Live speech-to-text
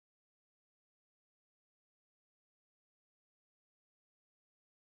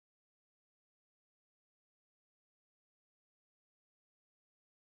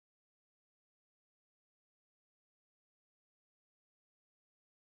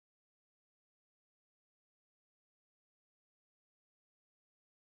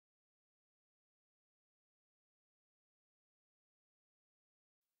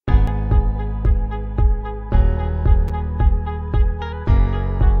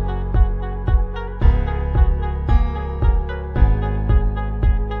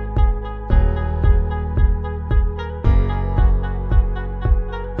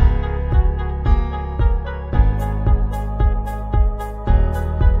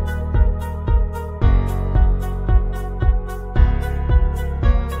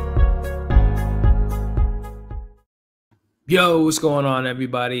Yo, what's going on,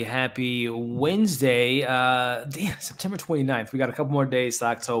 everybody? Happy Wednesday. Damn, September 29th. We got a couple more days to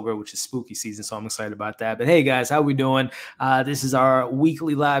October, which is spooky season, so I'm excited about that. But hey, guys, how we doing? This is our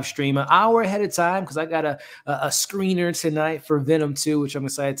weekly live stream, an hour ahead of time, because I got a screener tonight for Venom 2, which I'm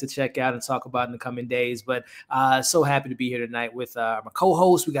excited to check out and talk about in the coming days. But so happy to be here tonight with my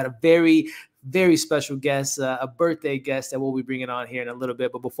co-host. We got a very special guest, a birthday guest that we'll be bringing on here in a little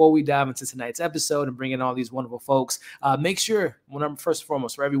bit. But before we dive into tonight's episode and bring in all these wonderful folks, make sure, first and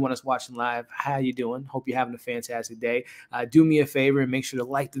foremost, for everyone that's watching live, how you doing? Hope you're having a fantastic day. Do me a favor and make sure to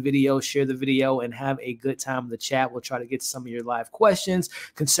like the video, share the video, and have a good time in the chat. We'll try to get to some of your live questions,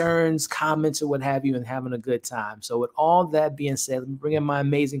 concerns, comments, or what have you, and having a good time. So with all that being said, let me bring in my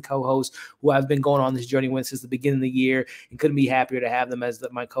amazing co-host who I've been going on this journey with since the beginning of the year, and couldn't be happier to have them as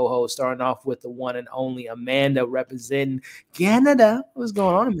my co-host, starting off with the one and only Amanda representing Canada. What's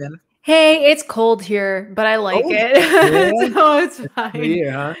going on, Amanda? Hey, it's cold here, but I like it. Yeah. So it's fine.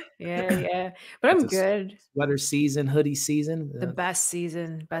 Yeah, huh? Yeah. But I'm good. Sweater season, hoodie season. The best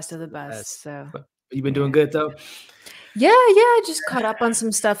season, best of the best. So you've been doing good though? Yeah. Just caught up on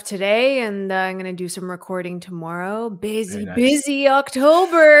some stuff today, and I'm gonna do some recording tomorrow. Busy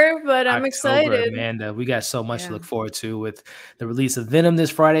October, but I'm excited. Amanda, we got so much to look forward to with the release of Venom this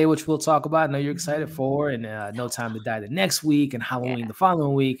Friday, which we'll talk about. I know you're excited for, and No Time to Die the next week, and Halloween the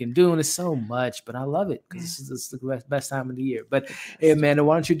following week, and doing it so much. But I love it because this is the best time of the year. But hey, Amanda,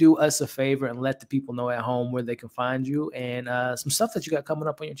 why don't you do us a favor and let the people know at home where they can find you and some stuff that you got coming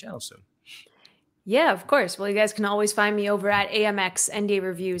up on your channel soon. Yeah, of course. Well, you guys can always find me over at AMX NDA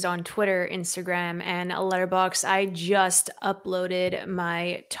Reviews on Twitter, Instagram, and Letterboxd. I just uploaded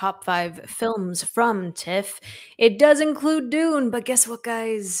my top 5 films from TIFF. It does include Dune, but guess what,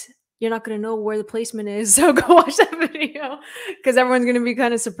 guys? You're not going to know where the placement is, so go watch that video because everyone's going to be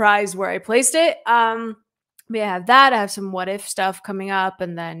kind of surprised where I placed it. I have that. I have some what if stuff coming up,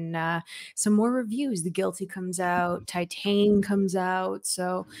 and then some more reviews. The Guilty comes out, Tait comes out.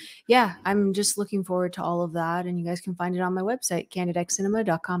 So yeah, I'm just looking forward to all of that. And you guys can find it on my website,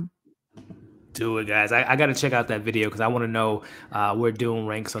 candidcinema.com. Do it, guys. I got to check out that video because I want to know where Dune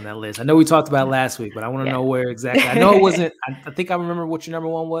ranks on that list. I know we talked about last week, but I want to know where exactly. I know it wasn't. I think I remember what your number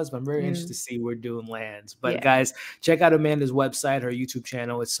one was, but I'm very interested to see where Dune lands. But guys, check out Amanda's website, her YouTube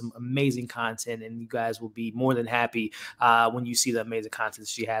channel. It's some amazing content, and you guys will be more than happy when you see the amazing content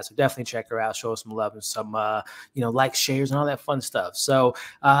she has. So definitely check her out, show her some love and some likes, shares, and all that fun stuff. So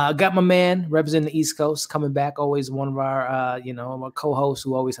I got my man representing the East Coast coming back. Always one of our our co-hosts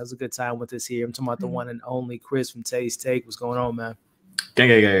who always has a good time with us here. I'm talking about the one and only Chris from Tait. What's going on, man?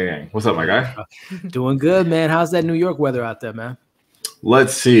 Gang. What's up, my guy? Doing good, man. How's that New York weather out there, man?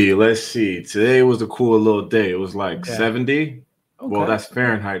 Let's see. Today was a cool little day. It was like 70. Okay. Well, that's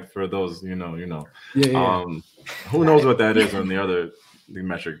Fahrenheit for those, you know. Yeah. Who knows what that is on the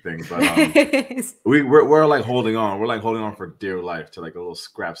metric thing, but we're like holding on. We're like holding on for dear life to like a little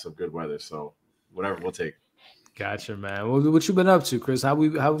scraps of good weather. So whatever, we'll take. Gotcha, man. What you been up to, Chris? Have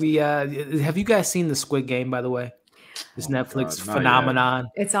you guys seen the Squid Game, by the way? This Netflix phenomenon.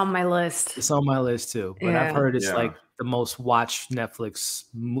 Yet. It's on my list. It's on my list too, but I've heard it's like the most watched Netflix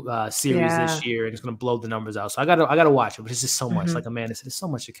series this year, and it's gonna blow the numbers out. So I gotta watch it, but it's just so much. Like Amanda said, there's so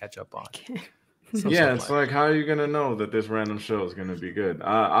much to catch up on. It's like, how are you gonna know that this random show is gonna be good?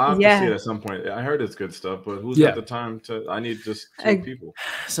 I have to see it at some point. I heard it's good stuff, but who's got the time to? I need just 2 people.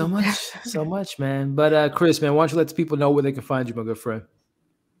 So much, man. But Chris, man, why don't you let the people know where they can find you, my good friend?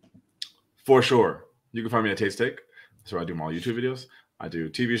 For sure, you can find me at Tate's Take. So I do my YouTube videos. I do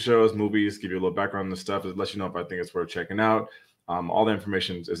TV shows, movies, give you a little background on the stuff, let you know if I think it's worth checking out. All the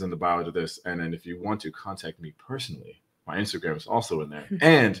information is in the bio to this, and then if you want to contact me personally, my Instagram is also in there,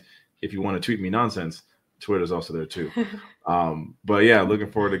 and if you want to tweet me nonsense, Twitter's also there too. But yeah,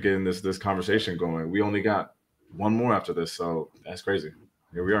 looking forward to getting this conversation going. We only got one more after this, so that's crazy.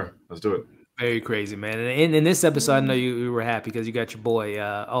 Here we are. Let's do it. Very crazy, man. And in this episode, I know you were happy because you got your boy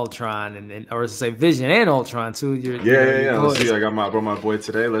Ultron or to say Vision and Ultron too. Yeah. Let's see. I brought my boy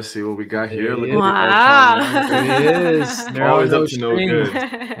today. Let's see what we got here. Look at Ultron. It is. There always up to no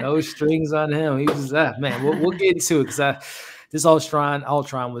good. No strings on him. He was man. We'll get into it because this Ultron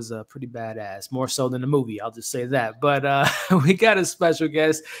was pretty badass, more so than the movie. I'll just say that. But we got a special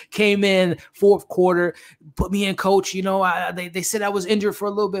guest. Came in fourth quarter, put me in, coach. They said I was injured for a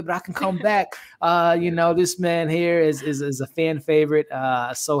little bit, but I can come back. This man here is a fan favorite.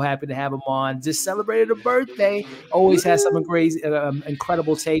 So happy to have him on. Just celebrated a birthday. Always has some crazy,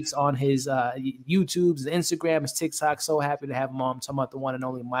 incredible takes on his YouTubes, his Instagram, his TikTok. So happy to have him on. I'm talking about the one and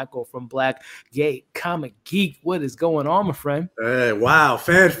only Michael from Black Gate Comic Geek. What is going on, my friend? friend. Wow,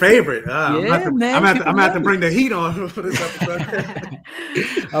 fan favorite. I'm man. gonna have to bring the heat on for this episode.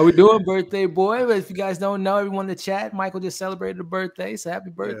 How we doing, birthday boy? If you guys don't know, everyone in the chat, Michael just celebrated a birthday, so happy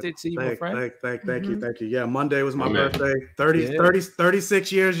birthday to you, my friend. Thank you. Yeah, Monday was my birthday.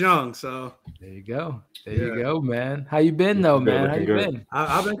 36 years young. So there you go. There you go, man. How you been though, man? How you been?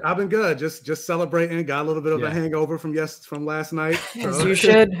 I've been good. Just celebrating. Got a little bit of a hangover from last night. As you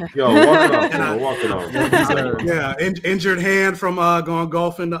should. Yo, walk it off. Yeah, injured hand from going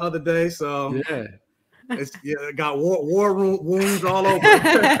golfing the other day. So yeah. Got war wounds all over.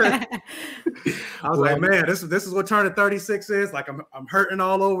 I was like, man, this is what turning 36 is. Like, I'm hurting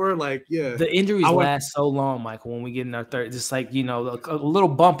all over. Like, yeah. The injuries last so long, Michael. When we get in our 30s, just like a little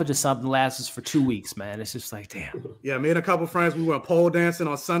bump into something lasts us for 2 weeks, man. It's just like, damn. Yeah, me and a couple friends, we went pole dancing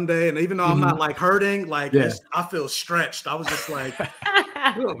on Sunday, and even though I'm not like hurting, like I feel stretched. I was just like,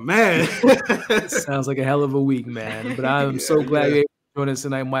 oh man. Sounds like a hell of a week, man. But I'm so glad you're able to join us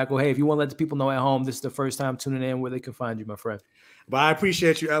tonight, Michael. Hey, if you want to let the people know at home, this is the first time tuning in, where they can find you, my friend. But I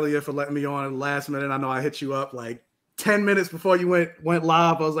appreciate you, Elliot, for letting me on at the last minute. I know I hit you up like 10 minutes before you went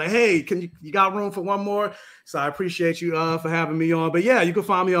live. I was like, hey, you got room for one more? So I appreciate you for having me on. But yeah, you can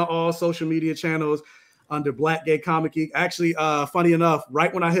find me on all social media channels under Black Gay Comic Geek. Actually, funny enough,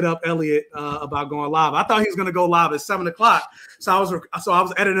 right when I hit up Elliot about going live, I thought he was going to go live at 7 o'clock. So I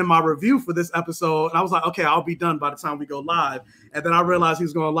was editing my review for this episode, and I was like, okay, I'll be done by the time we go live. And then I realized he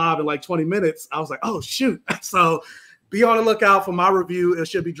was going live in like 20 minutes. I was like, oh shoot. So be on the lookout for my review. It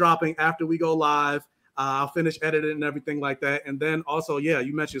should be dropping after we go live. I'll finish editing and everything like that. And then also, yeah,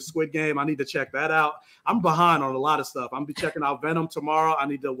 you mentioned Squid Game. I need to check that out. I'm behind on a lot of stuff. I'm be checking out Venom tomorrow. I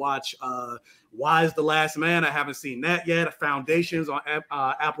need to watch Why is the Last Man? I haven't seen that yet. Foundations on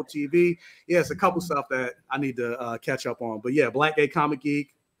Apple TV. Yeah, it's a couple stuff that I need to catch up on. But yeah, Black Gay Comic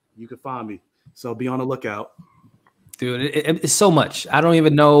Geek, you can find me. So be on the lookout. Dude, it's so much. I don't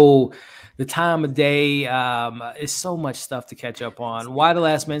even know the time of day. It's so much stuff to catch up on. Why the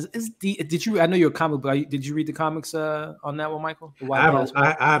Last Man? Did you? I know you're a comic, but did you read the comics on that one, Michael?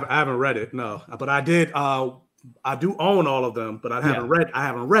 I haven't read it, no. But I did. I do own all of them, but I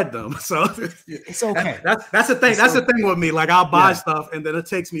haven't read them. So it's okay. That's the thing. That's the thing with me. Like, I'll buy stuff, and then it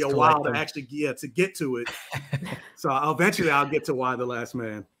takes me a while to actually get to it. So eventually I'll get to Why the Last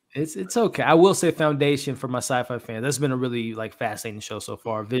Man. It's okay. I will say Foundation for my sci-fi fans. That's been a really fascinating show so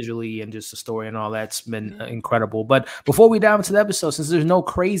far, visually and just the story and all that's been incredible. But before we dive into the episode, since there's no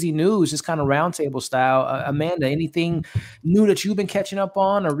crazy news, just kind of roundtable style, Amanda, anything new that you've been catching up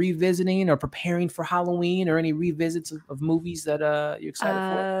on or revisiting or preparing for Halloween, or any revisits of movies that you're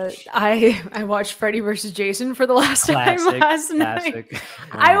excited for? I watched Freddy vs. Jason for the last time last night.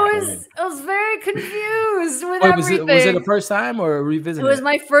 I was very confused with everything. Was it the first time or revisiting? It was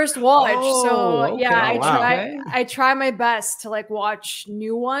my first watch. Okay. I try my best to watch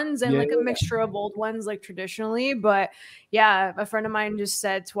new ones and a mixture of old ones traditionally. But yeah, a friend of mine just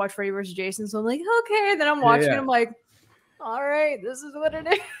said to watch Freddy vs. Jason, so I'm like, okay. And then I'm watching it, I'm like, all right, this is what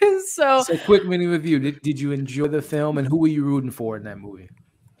it is. So quick mini review. Did you enjoy the film, and who were you rooting for in that movie?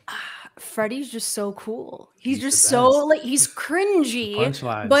 Freddy's just so cool. He's just so he's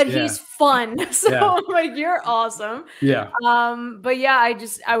cringy, but he's fun. So I'm like, you're awesome. Yeah. But yeah,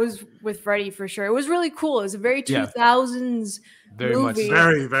 I was with Freddy for sure. It was really cool. It was a very 2000s movie.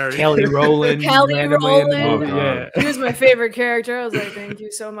 Very, very. Kelly Rowland. Yeah. He was my favorite character. I was like, thank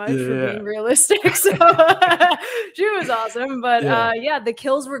you so much for being realistic. So she was awesome. But the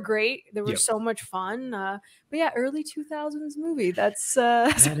kills were great. They were so much fun. But yeah, early 2000s movie. That's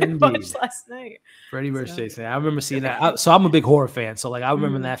I watched last night. Freddy vs. Jason. I remember seeing that. So I'm a big horror fan. So I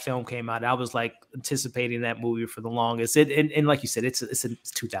remember when that film came out, I was anticipating that movie for the longest. And like you said, it's a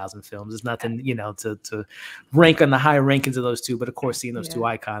 2000 films. It's nothing, to rank on the high rankings of those two. But of course, seeing those two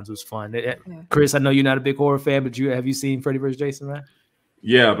icons was fun. Chris, I know you're not a big horror fan, but have you seen Freddy vs. Jason, man?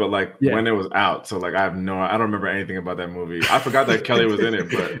 Yeah, but when it was out, so I don't remember anything about that movie. I forgot that Kelly was in it.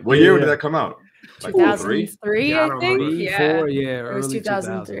 But what year did that come out? 2003, I think. It was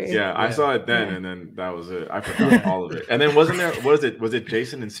 2003. Yeah, I saw it then, and then that was it. I forgot all of it. And then wasn't there? Was it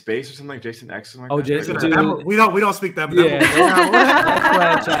Jason in Space or something, like Jason X? Or something Jason. We don't speak that.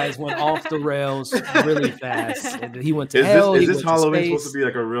 That franchise went off the rails really fast. And he went to hell. Is this Halloween supposed to be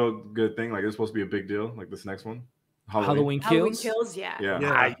a real good thing? It's supposed to be a big deal, this next one? Halloween Kills,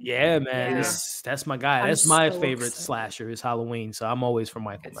 yeah, man. That's my guy. That's my favorite slasher is Halloween. So I'm always for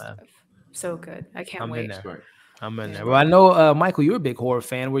Michael, man. So good. I can't wait. I'm in there. Well, I know, Michael, you're a big horror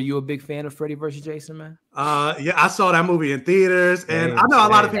fan. Were you a big fan of Freddy vs. Jason, man? Yeah, I saw that movie in theaters, and I know a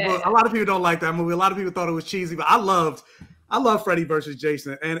lot of people don't like that movie. A lot of people thought it was cheesy, but I loved I love Freddy versus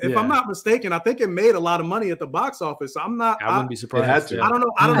Jason, and if I'm not mistaken, I think it made a lot of money at the box office. So I'm not. I wouldn't be surprised. It had to. I don't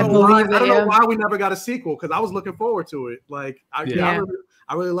know. I don't know why we never got a sequel, because I was looking forward to it. Like, I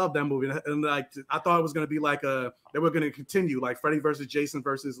really love that movie, and like I thought it was gonna be like they were gonna continue like Freddy versus Jason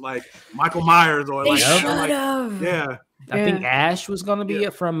versus like Michael Myers or like yeah. I think Ash was going to be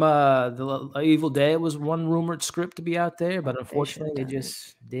it from the Evil Dead was one rumored script to be out there, but unfortunately they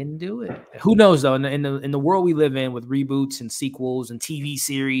just didn't do it. Who knows though? In the world we live in with reboots and sequels and TV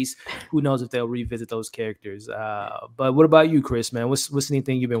series, who knows if they'll revisit those characters? But what about you, Chris? Man, what's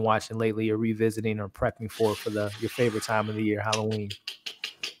anything you've been watching lately, or revisiting, or prepping for your favorite time of the year, Halloween?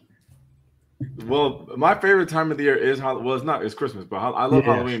 Well, my favorite time of the year is it's Christmas, but I love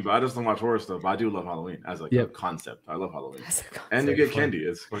Halloween, but I just don't watch horror stuff. But I do love Halloween as like a concept. I love Halloween, and you get candy.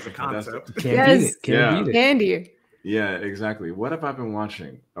 It's a concept. Candy. Yeah, exactly. What have I been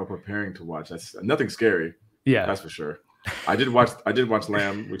watching or preparing to watch? That's nothing scary. Yeah, that's for sure. I did watch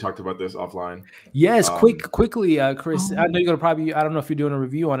Lamb. We talked about this offline. Yes, quickly, Chris. I know you're gonna I don't know if you're doing a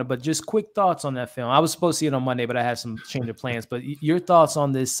review on it, but just quick thoughts on that film. I was supposed to see it on Monday, but I had some change of plans. But your thoughts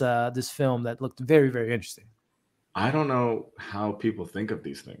on this this film that looked very, very interesting. I don't know how people think of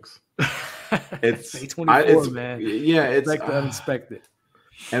these things. It's A24, man. Yeah, it's like the unexpected.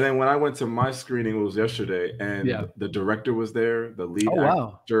 And then when I went to my screening, it was yesterday, and the director was there, the lead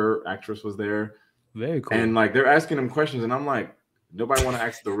actress was there. Very cool. And like they're asking them questions, and I'm like, nobody want to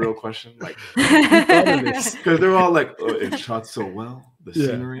ask the real question, like, because they're all like, oh, it shot so well, the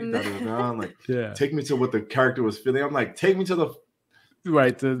scenery, like, take me to what the character was feeling. I'm like, take me to the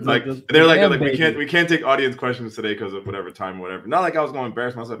they're like we can't take audience questions today because of whatever time, whatever. Not like I was going to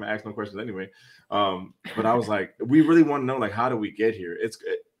embarrass myself and ask no questions anyway. But I was like, we really want to know, like, how do we get here?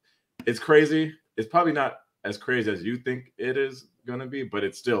 It's crazy. It's probably not as crazy as you think it is gonna be, but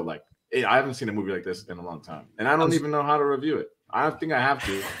it's still like. I haven't seen a movie like this in a long time, and I don't even know how to review it. I think I have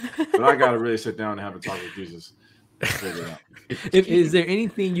to, but I got to really sit down and have a talk with Jesus. Is there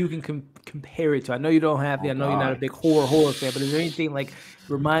anything you can compare it to? I know you don't have. I know you're not a big horror fan, but is there anything like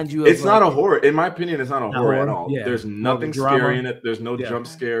reminds you of? It's not a horror, in my opinion. It's not a horror at all. Yeah. There's nothing scary in it. There's no jump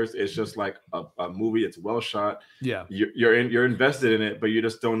scares. It's just like a movie. It's well shot. Yeah, you're invested in it, but you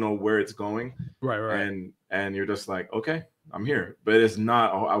just don't know where it's going. Right. And you're just like, okay, I'm here, but it's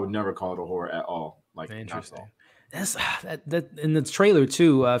not. I would never call it a horror at all. Like, interesting. That's that in the trailer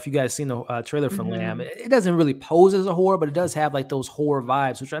too. If you guys seen the trailer for Lamb, it doesn't really pose as a horror, but it does have like those horror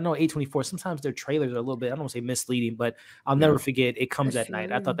vibes, which I know A24 sometimes their trailers are a little bit, I don't want to say misleading, but I'll never forget It Comes at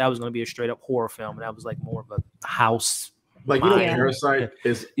Night. I thought that was going to be a straight up horror film, and that was like more of a house. Like, you know, Parasite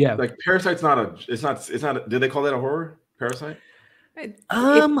is like Parasite's not a. It's not. Did they call that a horror? Parasite.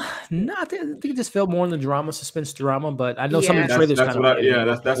 No, I think it just felt more in the drama, suspense drama, but I know some of the trailers that's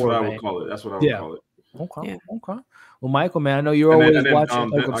what I would call it. That's what I would call it. Okay. Well, Michael, man, I know you're always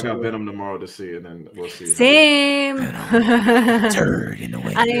watching. I got Venom tomorrow to see, and then we'll see. Same. Turd in the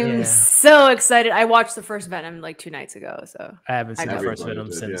way. I am so excited. I watched the first Venom like 2 nights ago, so I haven't seen the first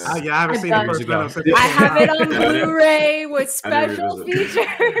Venom since. I haven't seen the first Venom since. I have it on Blu-ray with special features.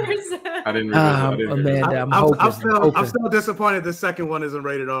 I didn't Amanda, I'm still disappointed the second one isn't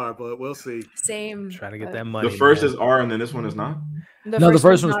rated R, but we'll see. Same. Trying to get that money. The first is R, and then this one is not. The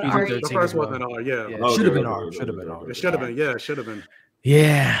first one's PG-13. The first wasn't R. Yeah. Should have been R. Should have been R. It should have been. Yeah, it should have been.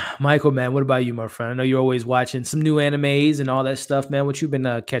 Yeah, Michael, man, what about you, my friend? I know you're always watching some new animes and all that stuff, man. What you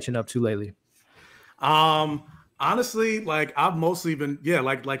been catching up to lately? Honestly, like I've mostly been,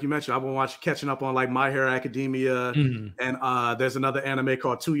 like you mentioned, I've been catching up on like My Hero Academia, and there's another anime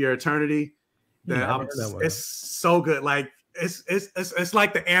called 2 Year Eternity. It's so good. Like it's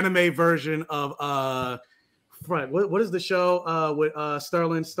like the anime version of what is the show with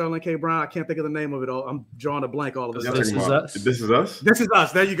Sterling K. Brown? I can't think of the name of it all. I'm drawing a blank all of a sudden. This is us. This is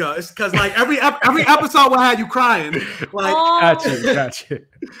us. There you go. It's because like every episode will have you crying. Like, gotcha.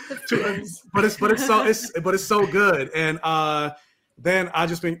 But it's so good. And then I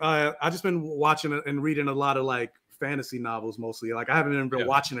just been watching and reading a lot of like fantasy novels mostly. Like I haven't even been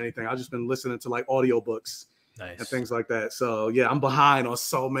watching anything. I've just been listening to like audiobooks and things like that. So yeah, I'm behind on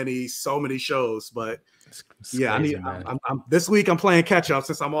so many shows, but crazy, I'm this week I'm playing catch up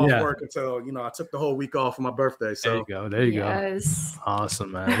since I'm off work until I took the whole week off for my birthday. So there you go.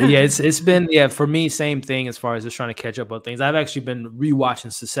 Awesome, man. Yeah, it's been for me same thing as far as just trying to catch up on things. I've actually been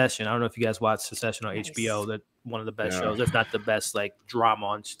rewatching Succession. I don't know if you guys watch Succession on HBO. That one of the best shows, if not the best, like drama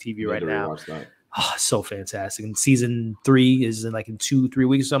on TV right now. Oh, so fantastic. And season 3 is in 2-3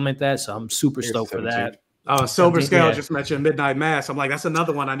 weeks or something like that. So I'm super stoked for that. Sober Scale just mentioned Midnight Mass. I'm like, that's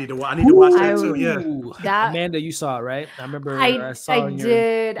another one I need to watch. I need to watch that too. Yeah. Amanda, you saw it, right? I remember I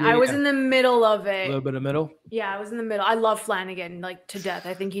did. I was in the middle of it. A little bit of middle? Yeah, I was in the middle. I love Flanagan like to death.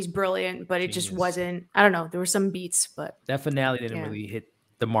 I think he's brilliant, but it just wasn't, I don't know. There were some beats, but that finale didn't really hit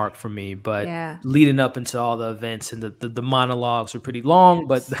the mark for me, but leading up into all the events and the monologues were pretty long,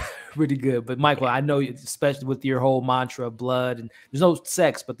 but pretty good. But Michael, I know, especially with your whole mantra of blood, and there's no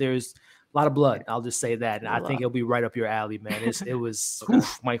sex, but there's a lot of blood. I'll just say that. And I think it'll be right up your alley, man. It was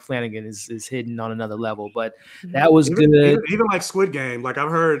Mike Flanagan is hidden on another level, but that was good. Even like Squid Game. Like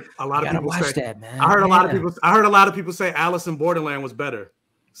I've heard a lot of people say that, man. I heard a lot of people say Alice in Borderland was better.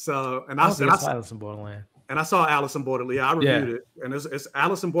 So I saw Alice in Borderland. And I saw Alice in Borderland. Yeah, I reviewed it. And it's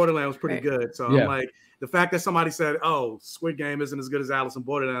Alice in Borderland was pretty good. So I'm like, the fact that somebody said, "Oh, Squid Game isn't as good as Alice in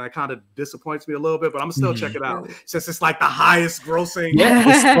Borderland," that kind of disappoints me a little bit. But I'm gonna still check it out since it's like the highest grossing. Yeah,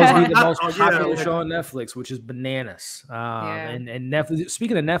 it's supposed to be the most popular show on Netflix, which is bananas. And Netflix.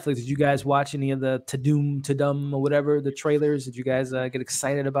 Speaking of Netflix, did you guys watch any of the Tudum or whatever the trailers? Did you guys get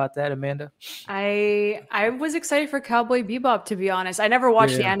excited about that, Amanda? I was excited for Cowboy Bebop, to be honest. I never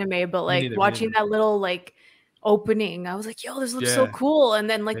watched the anime, but like watching that little like opening, I was like, yo, this looks so cool. And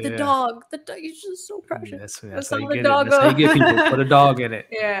then like the dog is just so precious. That's how you get it. That's how you get people. Put a dog in it.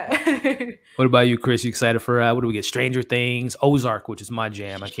 Yeah. What about you, Chris? You excited for what do we get? Stranger Things, Ozark, which is my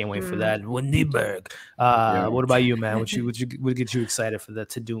jam. I can't wait for that. Wendyberg. What about you, man? What get you excited for the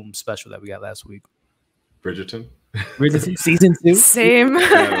To Doom special that we got last week? Bridgerton season 2. Same.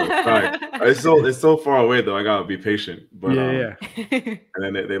 Right. It's so far away though. I gotta be patient. But and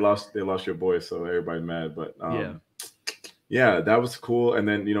then they lost your boy, so everybody's mad. But that was cool. And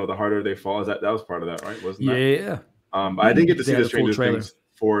then the harder they fall, that was part of that, right? Wasn't that? Yeah. I didn't get to see the Stranger Things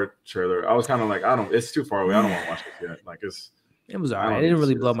 4 trailer. I was kind of like, it's too far away. I don't want to watch this yet. Like it was all right. It didn't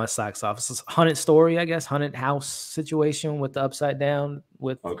really blow my socks off. It's a haunted story, I guess, haunted house situation with the Upside Down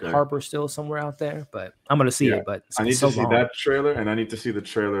with Harper still somewhere out there. But I'm gonna see it. But I need to see that trailer, and I need to see the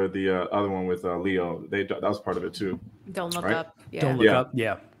trailer, the other one with Leo. That was part of it too. Don't Look Up. Yeah. Don't Look Up.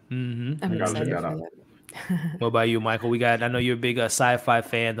 Yeah. I'm excited for that. What about you, Michael? I know you're a big sci-fi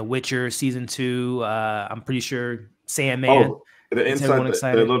fan. The Witcher season 2. I'm pretty sure Sandman. The inside,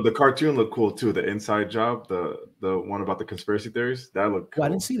 the cartoon looked cool too. The Inside Job, the one about the conspiracy theories, that looked cool. I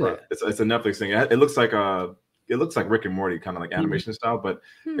didn't see that. It's a Netflix thing. It looks like Rick and Morty, kind of like animation style, but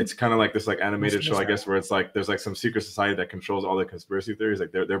it's kind of like this like animated show, I guess, where it's like there's like some secret society that controls all the conspiracy theories.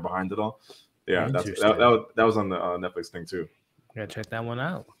 Like they're behind it all. Yeah, that was on the Netflix thing too. Gotta check that one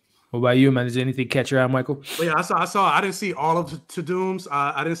out. What about you, man? Did anything catch your eye, Michael? Well, yeah, I saw. I didn't see all of To Dooms.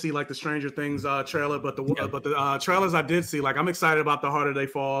 I didn't see like the Stranger Things trailer, but the trailers I did see. Like I'm excited about The Harder They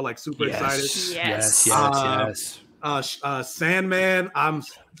Fall. Like super excited. Yes. Sandman.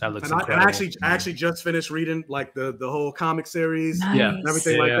 That looks incredible. I actually just finished reading like the whole comic series. And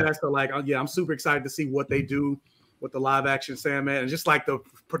everything like that. So like I'm super excited to see what they do with the live action Sandman, and just like the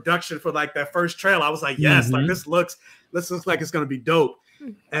production for like that first trailer. I was like, yes, like this looks like it's gonna be dope.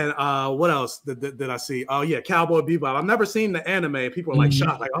 And what else did I see? Oh yeah, Cowboy Bebop. I've never seen the anime. People are like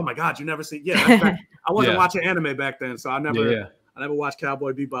shocked, like, "Oh my god, you never seen?" Yeah, I wasn't watching anime back then, so I never watched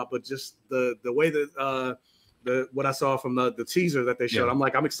Cowboy Bebop. But just the way that what I saw from the teaser that they showed,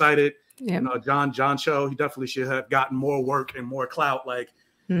 I'm excited. John Cho, he definitely should have gotten more work and more clout. Like,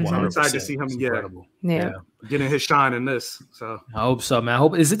 so I'm excited to see him. Getting his shine in this. So I hope so,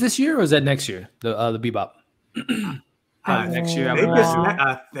 man. Is it this year or is that next year? The Bebop. Next year.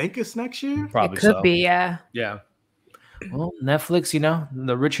 I think it's next year. Probably it could be, yeah. Well, Netflix,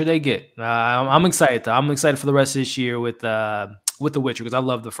 the richer they get. I'm excited though. I'm excited for the rest of this year with The Witcher, because I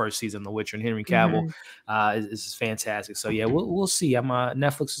love the first season of The Witcher, and Henry Cavill is fantastic. So yeah, we'll see.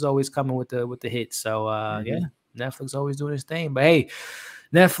 Netflix is always coming with the hits. So Netflix always doing his thing. But hey,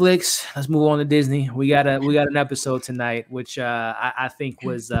 Netflix, let's move on to Disney. We got an episode tonight, which I think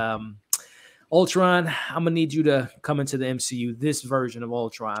was Ultron. I'm gonna need you to come into the MCU, this version of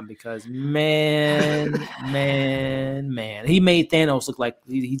Ultron, because man, he made Thanos look like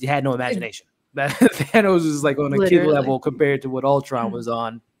he had no imagination. Thanos is like on a kid level compared to what Ultron was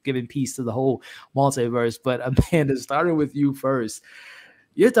on, giving peace to the whole multiverse. But Amanda, starting with you first,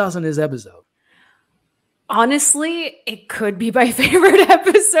 your thoughts on this episode? Honestly, it could be my favorite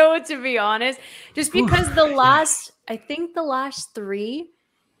episode, to be honest, just because the last 3.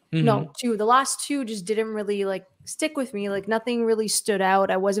 No, 2. The last 2 just didn't really like stick with me. Like nothing really stood out.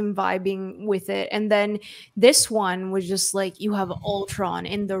 I wasn't vibing with it. And then this one was just like, you have Ultron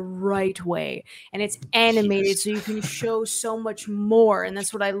in the right way, and it's animated, so you can show so much more. And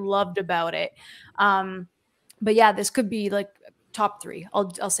that's what I loved about it. But yeah, this could be like top 3.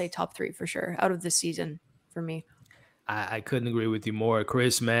 I'll say top 3 for sure out of this season. for me. I couldn't agree with you more,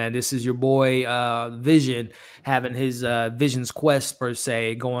 Chris, man. This is your boy Vision having his Vision's quest, per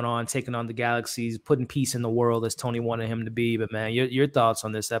se, going on, taking on the galaxies, putting peace in the world as Tony wanted him to be. But, man, your thoughts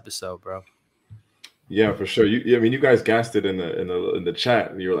on this episode, bro? Yeah, for sure. I mean, you guys gassed it in the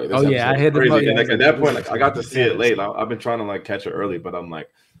chat. You were like, "This I episode hit crazy." the And like, at that point, like I got to see it late. I've been trying to like catch it early, but I'm like,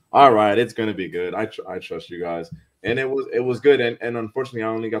 "All right, it's gonna be good. I trust you guys." And it was good. And unfortunately, I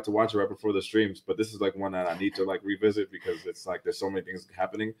only got to watch it right before the streams. But this is like one that I need to like revisit because it's like there's so many things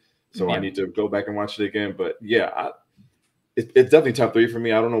happening. So I need to go back and watch it again. But yeah, it's definitely top 3 for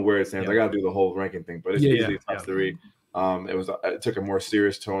me. I don't know where it stands. I got to do the whole ranking thing, but it's easily top 3. It took a more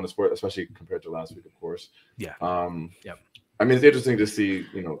serious tone of sport, especially compared to last week, of course. Yeah. I mean, it's interesting to see,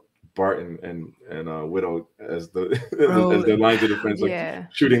 Bart and Widow as the as the lines of defense,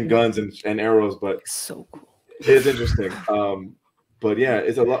 like shooting guns and arrows. But so cool. It's interesting. But yeah,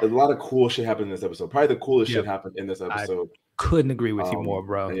 it's a lot of cool shit happened in this episode. Probably the coolest shit happened in this episode. Couldn't agree with you more,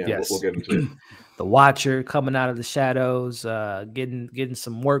 bro. Yeah, yes, we'll get into it. The Watcher coming out of the shadows, getting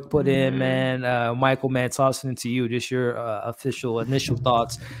some work put in, man. Michael, man, tossing it to you. Just your official initial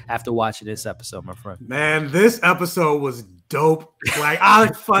thoughts after watching this episode, my friend. Man, this episode was dope. Like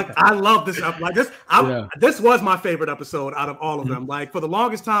I love this episode. Like this was my favorite episode out of all of them. Like for the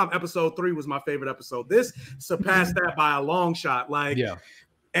longest time, episode 3 was my favorite episode. This surpassed that by a long shot. Like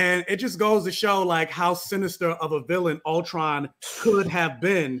and it just goes to show like how sinister of a villain Ultron could have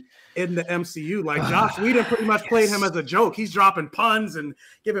been in the MCU. Like Joss Whedon pretty much played him as a joke. He's dropping puns and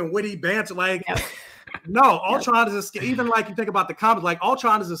giving witty banter. Like, no, Ultron is even like you think about the comics, like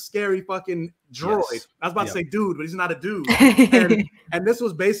Ultron is a scary fucking droid. I was about to say dude, but he's not a dude. and this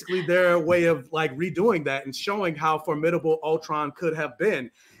was basically their way of like redoing that and showing how formidable Ultron could have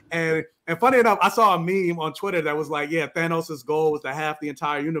been. And funny enough, I saw a meme on Twitter that was like, yeah, Thanos' goal was to halve the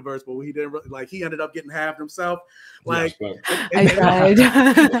entire universe, but he didn't really, like, he ended up getting halved himself. Like, I tried.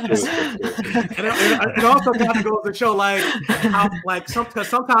 It also kind of goes to show like how like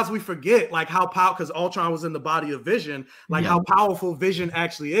sometimes we forget like how powerful, because Ultron was in the body of Vision, like how powerful Vision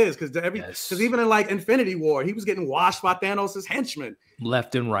actually is. Because even in like Infinity War, he was getting washed by Thanos' henchmen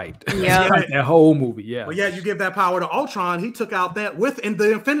left and right. Yeah, that whole movie. Yeah, but yeah, you give that power to Ultron. He took out that in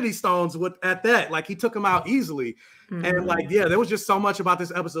the Infinity Stones at that. Like he took him out easily. And like, yeah, there was just so much about this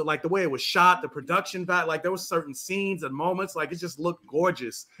episode, like the way it was shot, the production value, like there was certain scenes and moments, like it just looked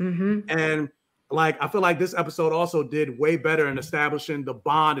gorgeous. And like, I feel like this episode also did way better in establishing the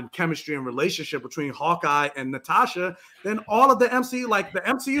bond and chemistry and relationship between Hawkeye and Natasha than all of the MCU. Like the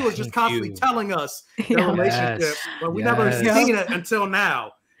MCU is just constantly telling us their relationship, but we never seen it until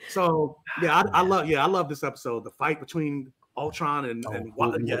now. So yeah, I love this episode. The fight between Ultron and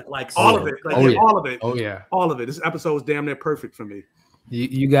all of it. All of it. This episode was damn near perfect for me.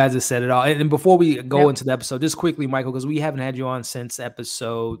 You guys have said it all. And before we go into the episode, just quickly, Michael, because we haven't had you on since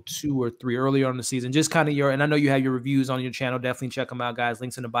episode 2 or 3 earlier on the season, just kind of and I know you have your reviews on your channel. Definitely check them out, guys.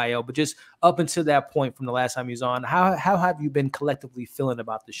 Links in the bio. But just up until that point from the last time you was on, how have you been collectively feeling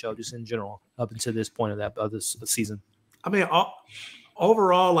about the show, just in general, up until this point of this season? I mean,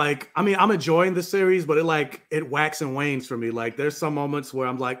 overall, like, I mean, I'm enjoying the series, but it wax and wanes for me. Like, there's some moments where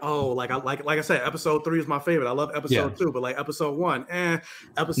I'm like, oh, like I said, episode 3 is my favorite. I love episode 2, but like episode 1,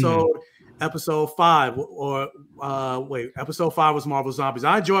 episode 5, or episode 5 was Marvel Zombies.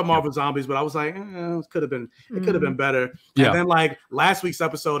 I enjoyed Marvel Zombies, but I was like, it could have been better. And then like last week's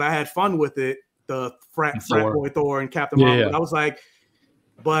episode, I had fun with it. The frat boy Thor and Captain Marvel. But I was like,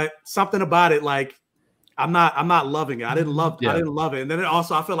 but something about it, like, I'm not loving it. I didn't love it. And then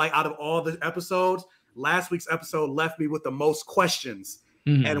I feel like out of all the episodes, last week's episode left me with the most questions.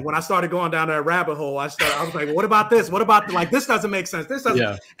 And when I started going down that rabbit hole, I was like, what about this? What about like this doesn't make sense. This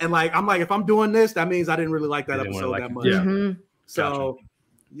doesn't. And like I'm like, if I'm doing this, that means I didn't really like that episode that much. So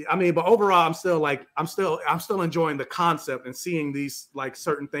I mean, but overall, I'm still enjoying the concept and seeing these like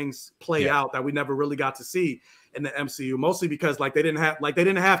certain things play out that we never really got to see in the MCU, mostly because like they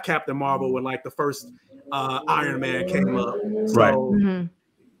didn't have Captain Marvel when like the first Iron Man came up. So,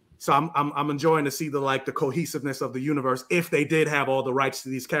 so I'm enjoying to see the cohesiveness of the universe if they did have all the rights to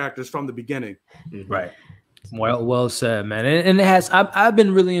these characters from the beginning. Right. Well said, man. And it has. I've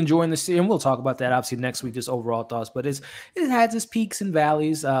been really enjoying the series, and we'll talk about that obviously next week. Just overall thoughts, but it has its peaks and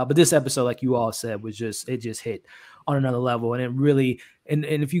valleys. But this episode, like you all said, was just hit on another level, and it really. And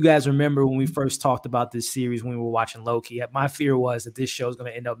if you guys remember when we first talked about this series when we were watching Loki, my fear was that this show is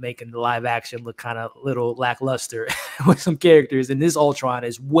going to end up making the live action look kind of little lackluster with some characters. And this Ultron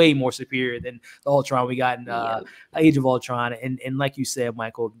is way more superior than the Ultron we got in Age of Ultron. And like you said,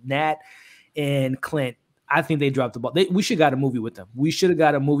 Michael, Nat and Clint, I think they dropped the ball. We should have got a movie with them. We should have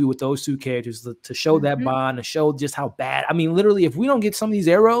got a movie with those two characters to show that bond, to show just how bad. I mean, literally, if we don't get some of these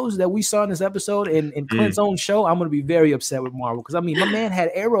arrows that we saw in this episode in Clint's own show, I'm going to be very upset with Marvel. Because, I mean, my man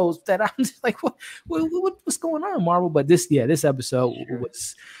had arrows that I'm just like, what's going on, Marvel? But this episode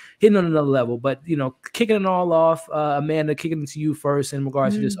was hitting on another level. But, you know, kicking it all off, Amanda, kicking it to you first in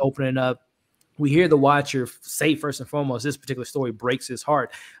regards to just opening up. We hear the watcher say first and foremost, this particular story breaks his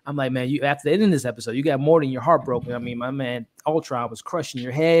heart. I'm like, man, you after the end of this episode, you got more than your heart broken. I mean, my man Ultron was crushing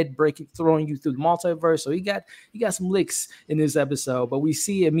your head, throwing you through the multiverse. So you got some licks in this episode. But we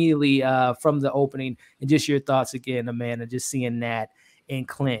see immediately from the opening, and just your thoughts again, Amanda, just seeing Nat and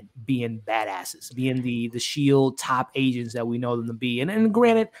Clint being badasses, being the SHIELD top agents that we know them to be. And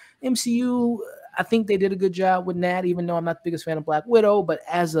granted, MCU, I think they did a good job with Nat, even though I'm not the biggest fan of Black Widow, but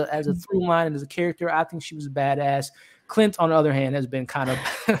as a through line and as a character, I think she was a badass. Clint, on the other hand, has been kind of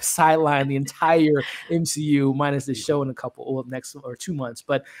sidelined the entire MCU, minus the show in a couple next or 2 months.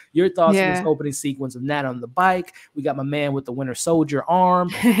 But your thoughts on this opening sequence of Nat on the bike? We got my man with the Winter Soldier arm,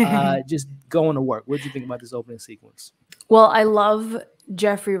 just going to work. What did you think about this opening sequence? Well, I love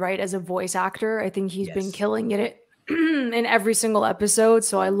Jeffrey Wright as a voice actor. I think he's been killing it in every single episode.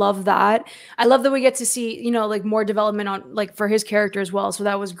 So I love that. I love that we get to see, you know, like more development on like for his character as well. So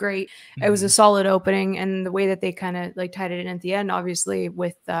that was great. It was a solid opening, and the way that they kind of like tied it in at the end, obviously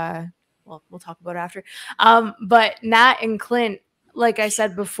with well, we'll talk about it after. But Nat and Clint, like I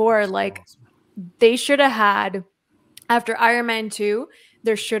said before, like they should have had, after Iron Man 2,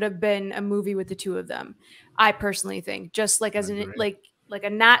 there should have been a movie with the two of them. I personally think, just like as an like a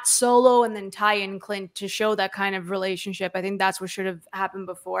Nat solo and then tie in Clint to show that kind of relationship. I think that's what should have happened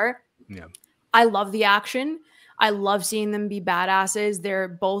before. Yeah. I love the action. I love seeing them be badasses. They're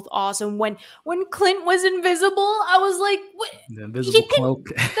both awesome. When Clint was invisible, I was like, what? The invisible cloak.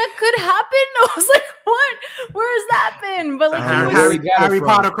 That could happen? I was like, what? Where has that been? But like Harry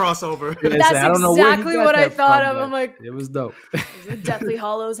Potter crossover. That's exactly what I thought of. I'm like, it was dope. Deathly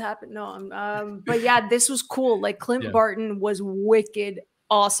Hallows happened. No, but yeah, this was cool. Like Clint Barton was wicked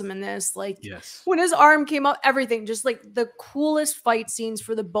awesome in this. Like when his arm came up, everything, just like the coolest fight scenes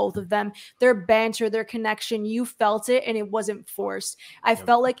for the both of them. Their banter, their connection, you felt it, and it wasn't forced. I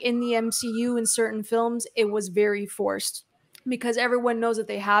felt like in the MCU in certain films, it was very forced, because everyone knows that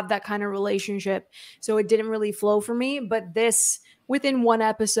they have that kind of relationship. So it didn't really flow for me. But this, within one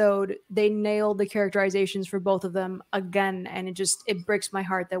episode, they nailed the characterizations for both of them again. And it breaks my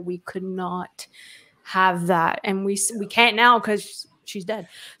heart that we could not have that. And we can't now because she's dead.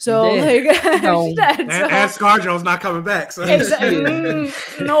 So like she's dead. And ScarJo's not coming back. So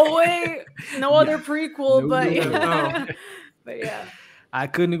no way. No other prequel, but yeah. I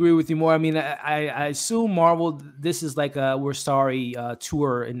couldn't agree with you more. I mean, I assume Marvel, this is like a we're sorry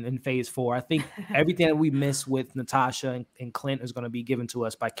tour in phase 4. I think everything that we missed with Natasha and Clint is going to be given to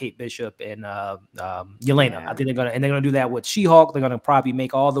us by Kate Bishop and Yelena. I think they're gonna do that with She-Hulk. They're gonna probably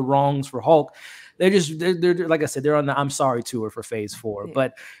make all the wrongs for Hulk. They're like I said, they're on the I'm sorry tour for phase 4. Yeah.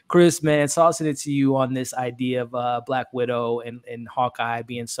 But Chris, man, tossing it to you on this idea of Black Widow and Hawkeye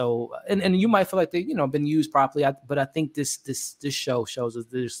being so, and you might feel like they, been used properly. But I think this show shows us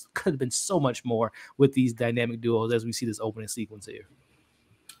there's could have been so much more with these dynamic duos as we see this opening sequence here.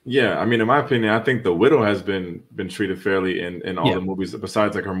 Yeah, I mean, in my opinion, I think the Widow has been treated fairly in all the movies,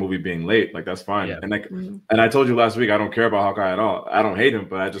 besides like her movie being late. Like that's fine. And like, and I told you last week, I don't care about Hawkeye at all. I don't hate him,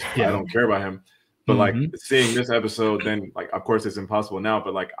 but I don't care about him. But like seeing this episode, then like of course it's impossible now.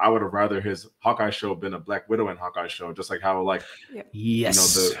 But like I would have rather his Hawkeye show been a Black Widow and Hawkeye show, just like how like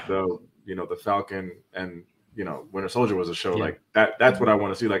the Falcon and Winter Soldier was a show like that. That's what I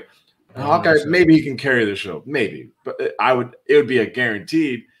want to see. Like Hawkeye, maybe he can carry the show, maybe. But it would be a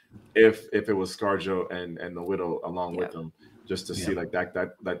guaranteed if it was ScarJo and the Widow along with them, just to see like that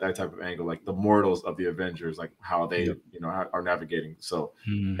type of angle, like the mortals of the Avengers, like how they are navigating. So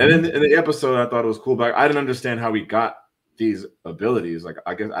and then in the episode, I thought it was cool, but I didn't understand how he got these abilities. Like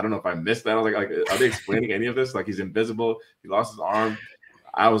I guess I don't know if I missed that. I was like are they explaining any of this? Like he's invisible, he lost his arm.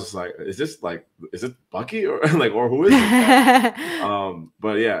 I was like, is it Bucky or or who is it?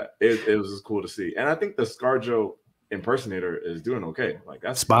 But yeah, it was just cool to see, and I think the ScarJo impersonator is doing okay. Like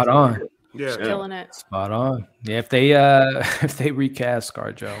that's spot on. Yeah, killing it. Spot on. Yeah, if they recast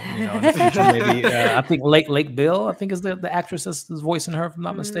ScarJo, in the future, maybe I think Lake Bill, I think is the actress that's voicing her, if I'm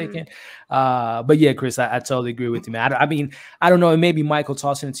not mistaken. But yeah, Chris, I totally agree with you, man. I mean, I don't know, and maybe Michael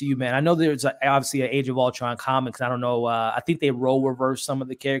tossing it to you, man. I know there's obviously an Age of Ultron comics. I don't know. I think they role reverse some of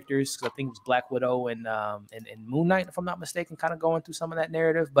the characters, because I think it was Black Widow and Moon Knight, if I'm not mistaken, kind of going through some of that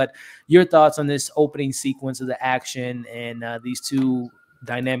narrative. But your thoughts on this opening sequence of the action and these two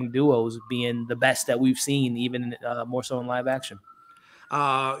dynamic duos being the best that we've seen, even more so in live action.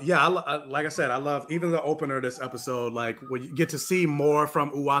 Yeah, like I said, I love even the opener of this episode, like when you get to see more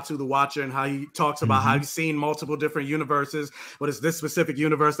from Uatu the Watcher and how he talks about how he's seen multiple different universes, but it's this specific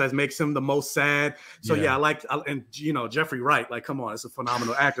universe that makes him the most sad. So yeah, and you know, Jeffrey Wright, like, come on, it's a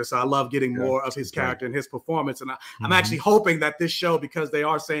phenomenal actor. So I love getting more of his character and his performance. And I'm actually hoping that this show, because they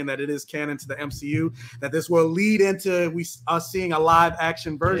are saying that it is canon to the MCU, that this will lead into us seeing a live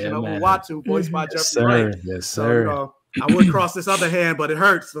action version of Uatu voiced by Jeffrey Wright. Yes, so, sir. You know, I would cross this other hand, but it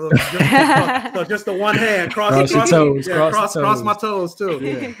hurts. So just the one hand. Cross my toes too.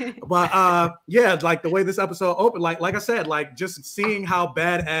 Yeah. But yeah, like the way this episode opened, like I said, like just seeing how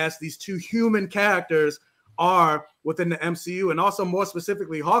badass these two human characters are within the MCU, and also more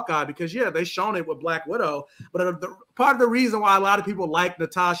specifically Hawkeye, because yeah, they shown it with Black Widow, but part of the reason why a lot of people like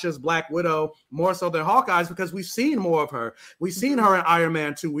Natasha's Black Widow more so than Hawkeye is because we've seen more of her. We've seen her in Iron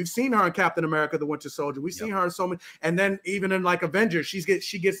Man 2. We've seen her in Captain America: The Winter Soldier. We've seen her in so many, and then even in like Avengers, she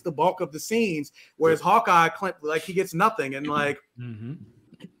gets the bulk of the scenes, whereas Hawkeye, like he gets nothing, and like.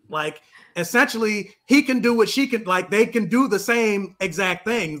 Like essentially he can do what she can, like they can do the same exact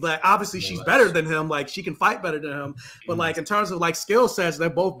things. Like obviously she's better than him, like she can fight better than him, but like in terms of like skill sets, they're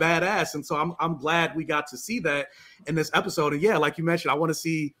both badass. And so I'm glad we got to see that in this episode. And yeah, like you mentioned, I want to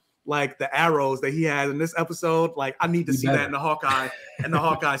see like the arrows that he has in this episode. Like I need to see that in the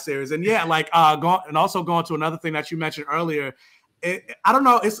Hawkeye series. And yeah, like going to another thing that you mentioned earlier. I don't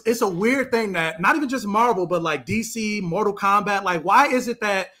know. It's a weird thing that not even just Marvel, but like DC, Mortal Kombat. Like, why is it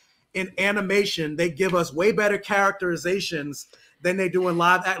that in animation they give us way better characterizations than they do in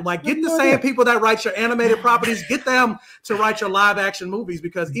live action? Like, get the same people that write your animated properties, get them to write your live action movies.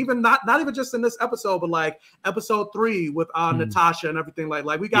 Because even not even just in this episode, but like episode 3 with Natasha and everything.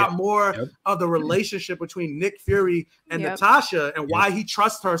 Like we got more of the relationship between Nick Fury and Natasha and why he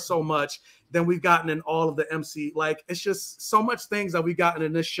trusts her so much than we've gotten in all of the MC. Like, it's just so much things that we've gotten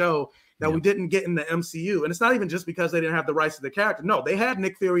in this show that we didn't get in the MCU. And it's not even just because they didn't have the rights to the character. No, they had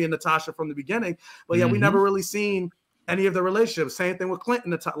Nick Fury and Natasha from the beginning, but yeah, we never really seen any of the relationships. Same thing with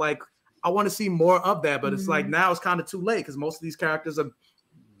Clinton. Like, I want to see more of that, but it's like now it's kind of too late because most of these characters are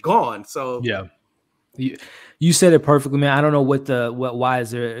gone. So yeah. You said it perfectly, man. I don't know why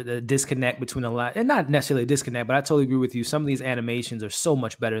is there the disconnect between a lot, and not necessarily a disconnect, but I totally agree with you. Some of these animations are so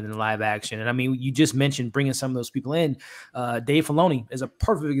much better than live action. And I mean, you just mentioned bringing some of those people in. Dave Filoni is a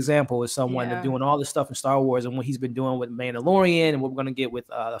perfect example of someone that's doing all this stuff in Star Wars and what he's been doing with Mandalorian and what we're going to get with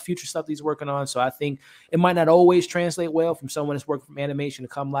the future stuff that he's working on. So I think it might not always translate well from someone that's working from animation to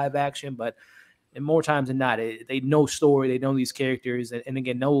come live action, but and more times than not, they know story, they know these characters, and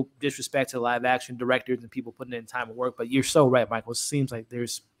again, no disrespect to live action directors and people putting in time of work, but you're so right, Michael. It seems like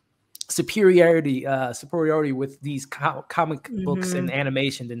there's superiority with these comic books and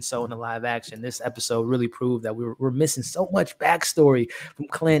animation than so in the live action. This episode really proved that we're missing so much backstory from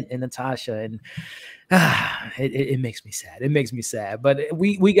Clint and Natasha, and it makes me sad. It makes me sad, but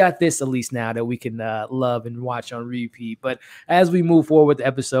we got this at least now that we can love and watch on repeat. But as we move forward with the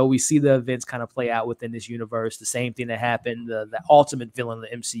episode, we see the events kind of play out within this universe. The same thing that happened, the ultimate villain of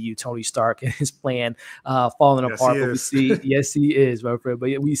the MCU, Tony Stark, and his plan falling apart. But we see, yes, he is, my friend.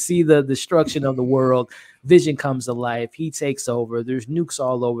 But we see the destruction of the world. Vision comes to life. He takes over. There's nukes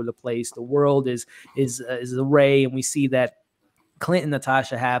all over the place. The world is a ray, and we see that Clint and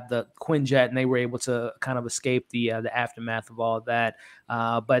Natasha have the Quinjet, and they were able to kind of escape the aftermath of all of that.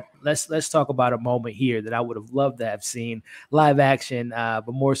 But let's talk about a moment here that I would have loved to have seen live action,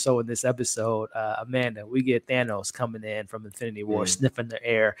 but more so in this episode. Amanda, we get Thanos coming in from Infinity War, sniffing the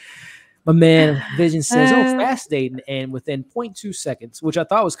air. My man, Vision says, fascinating. And within 0.2 seconds, which I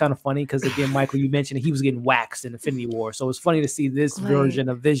thought was kind of funny because, again, Michael, you mentioned he was getting waxed in Infinity War. So it's funny to see this version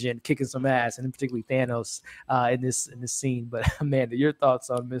of Vision kicking some ass, and particularly Thanos in this scene. But, Amanda, your thoughts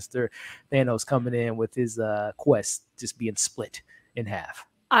on Mr. Thanos coming in with his quest just being split in half?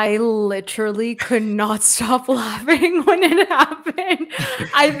 I literally could not stop laughing when it happened.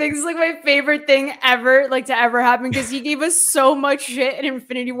 I think it's like my favorite thing ever, like to ever happen, because he gave us so much shit in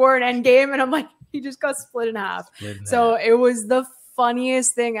Infinity War and Endgame, and I'm like, he just got split in half. So it was the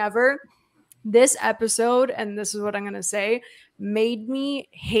funniest thing ever. This episode, and this is what I'm gonna say, made me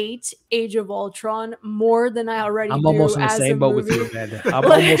hate Age of Ultron more than I already do. I'm almost in the same boat with you, Amanda.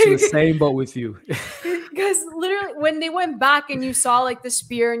 I'm almost in the same boat with you. Because literally, when they went back and you saw like the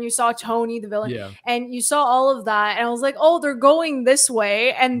spear and you saw Tony, the villain, and you saw all of that, and I was like, oh, they're going this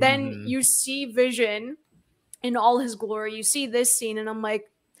way. And then you see Vision in all his glory. You see this scene, and I'm like,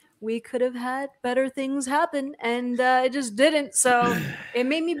 we could have had better things happen, and it just didn't. So it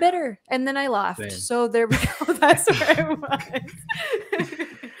made me bitter, and then I laughed. Same. So there we go. That's where I was.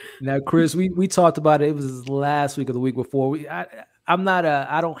 Now, Chris, we talked about it. It was last week or the week before.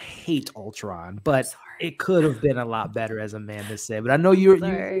 I don't hate Ultron, but it could have been a lot better, as Amanda said. But I know you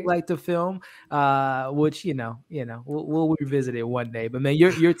like the film, which we'll revisit it one day. But man,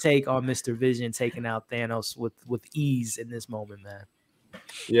 your take on Mr. Vision taking out Thanos with ease in this moment, man.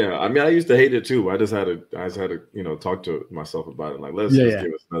 Yeah, I mean, I used to hate it too. I just had to talk to myself about it. Like, let's just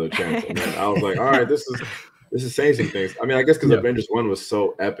give us another chance. And then I was like, all right, this is saying some things. I mean, I guess because Avengers 1 was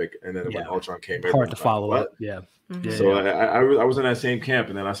so epic, and then when Ultron came, hard to follow up. Yeah. So I was in that same camp,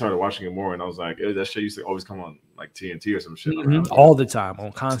 and then I started watching it more, and I was like, that shit used to always come on like TNT or some shit. All the time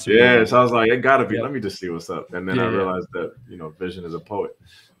on constant. Yeah, so I was like, it gotta be. Let me just see what's up. And then I realized that Vision is a poet.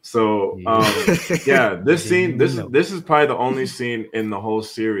 So this scene, this is probably the only scene in the whole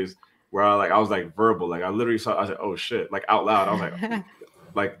series where I was like verbal, like I literally saw. I was like, oh shit, like out loud. I was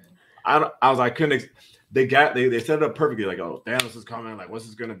like, I couldn't. They set it up perfectly. Like, oh, Thanos is coming. Like, what's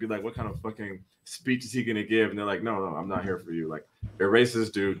this gonna be like? What kind of fucking speech is he gonna give? And they're like, no, I'm not here for you. Like, erase this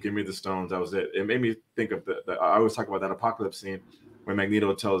dude. Give me the stones. That was it. It made me think of I always talk about that Apocalypse scene when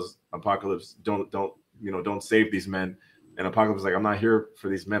Magneto tells Apocalypse, don't save these men. And Apocalypse is like, I'm not here for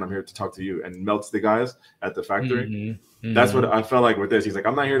these men. I'm here to talk to you. And melts the guys at the factory. That's what I felt like with this. He's like,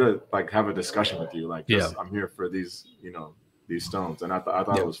 I'm not here to like have a discussion with you. Like, I'm here for these, these stones. And I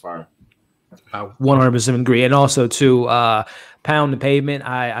thought it was fire. I 100% agree. And also to pound the pavement,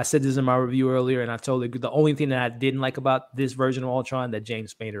 I said this in my review earlier, and I told you the only thing that I didn't like about this version of Ultron, that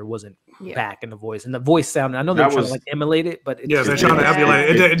James Spader wasn't back in the voice. And the voice sounded, I know they're trying to like emulate it, but they're trying to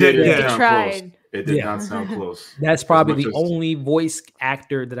emulate it. It did not sound close. That's probably the only voice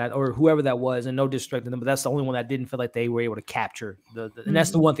actor that or whoever that was, and no disrespect to them, but that's the only one that didn't feel like they were able to capture and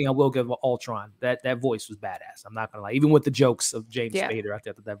that's the one thing I will give Ultron. That voice was badass. I'm not gonna lie. Even with the jokes of James Spader, I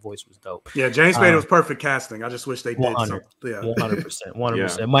thought that voice was dope. Yeah, James Spader was perfect casting. I just wish they did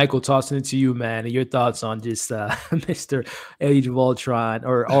 100%. Michael, tossing it to you, man, and your thoughts on just Mr. Age of Ultron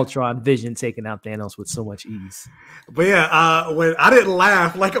or Ultron Vision taking out Thanos with so much ease. But when I didn't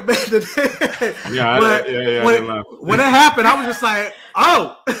laugh like Amanda did. When it happened, I was just like,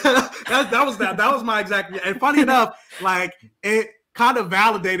 "Oh, that was my exact." And funny enough, like it kind of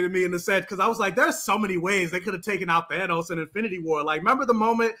validated me in the sense because I was like, "There's so many ways they could have taken out Thanos in Infinity War." Like, remember the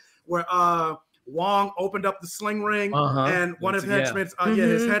moment where Wong opened up the sling ring and one of his henchmen,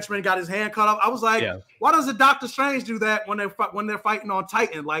 his henchman got his hand cut off. I was like, "Why doesn't Doctor Strange do that when they're fighting on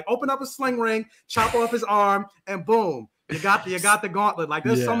Titan? Like, open up a sling ring, chop off his arm, and boom." You got the gauntlet. Like,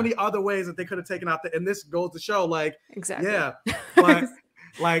 there's so many other ways that they could have taken out and this goes to show, like, but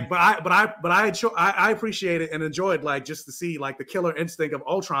I appreciate it and enjoyed, like, just to see like the killer instinct of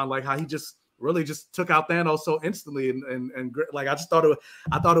Ultron, like how he just really just took out Thanos so instantly and like I thought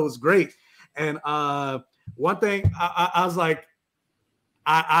it was great. And one thing I was like,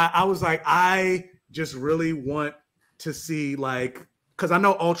 I just really want to see, like, because I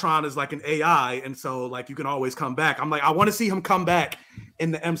know Ultron is like an AI, and so like you can always come back. I'm like, I want to see him come back in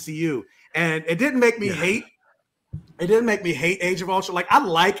the MCU, and it didn't make me hate. It didn't make me hate Age of Ultron. Like, I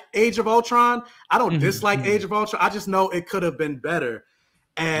like Age of Ultron. I don't dislike Age of Ultron. I just know it could have been better.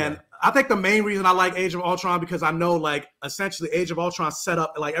 And I think the main reason I like Age of Ultron because I know, like, essentially Age of Ultron set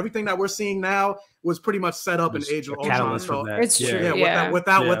up, like, everything that we're seeing now was pretty much set up in Age of Ultron. So it's true.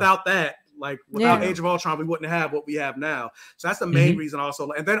 Without that. Like, without Age of Ultron, we wouldn't have what we have now. So that's the main reason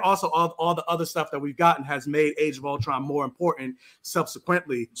also. And then also all the other stuff that we've gotten has made Age of Ultron more important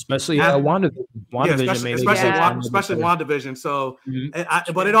subsequently. Especially WandaVision. Especially WandaVision. So,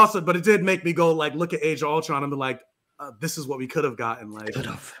 but it did make me go, like, look at Age of Ultron and be like, this is what we could have gotten. Like,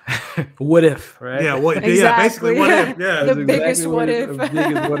 what if, right? Yeah, basically what if. Yeah, the biggest what if. The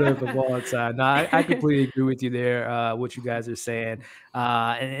biggest what if of all time. No, I completely agree with you there. What you guys are saying.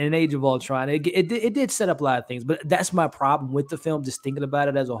 In Age of Ultron, it did set up a lot of things, but that's my problem with the film. Just thinking about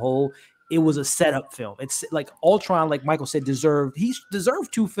it as a whole, it was a setup film. It's like Ultron, like Michael said, deserved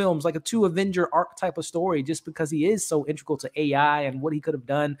 2 films, like a 2 Avenger arc type of story, just because he is so integral to AI and what he could have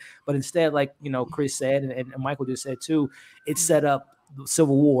done. But instead, like, Chris said, and Michael just said too, it set up the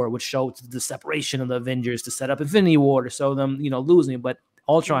Civil War, which showed the separation of the Avengers, to set up Infinity War, to show them, losing. But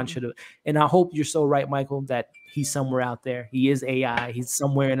Ultron should have, and I hope you're so right, Michael, that he's somewhere out there. He is AI. He's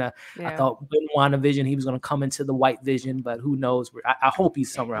somewhere in a. Yeah. I thought in WandaVision he was going to come into the White Vision, but who knows? I hope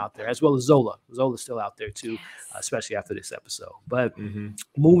he's somewhere out there, as well as Zola. Zola's still out there too, especially after this episode. But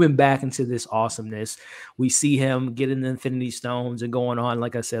moving back into this awesomeness, we see him getting the Infinity Stones and going on,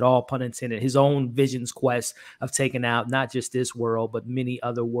 like I said, all pun intended, his own Vision's quest of taking out not just this world, but many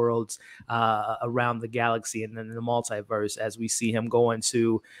other worlds around the galaxy and then the multiverse, as we see him going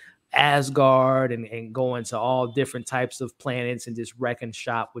to Asgard and going to all different types of planets and just wrecking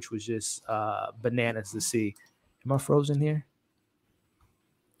shop, which was just bananas to see. Am I frozen here?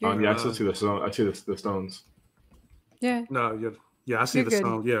 Yeah, I still see the stone. I see the stones. Yeah. No, I see the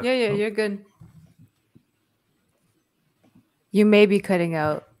stone. Yeah. Yeah, you're good. You may be cutting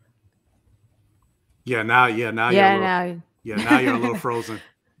out. Now you're a little frozen.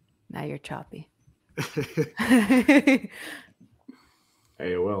 Now you're choppy.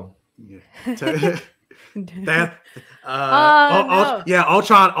 AOL. Yeah. No.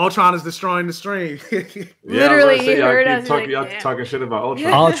 Ultron is destroying the stream. Literally, he heard us. Talking shit about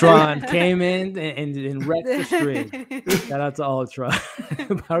Ultron. Ultron came in and wrecked the stream. Shout out to Ultron.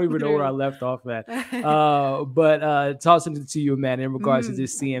 I don't even know where I left off at. But tossing it to you, man, in regards to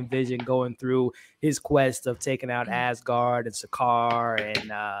just seeing Vision going through his quest of taking out Asgard and Sakaar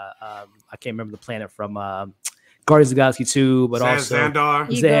and I can't remember the planet from Guardians of the Galaxy 2, but also Xandar.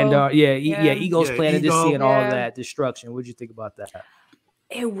 Ego's planet, just seeing all of Yeah. that destruction. What did you think about that?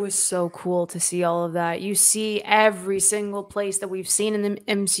 It was so cool to see all of that. You see every single place that we've seen in the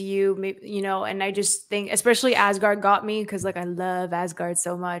MCU, you know, and I just think, especially Asgard got me because, like, I love Asgard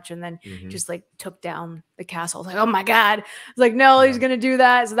so much. And then just like took down the castle. I was like, oh my God. It's like, no, he's going to do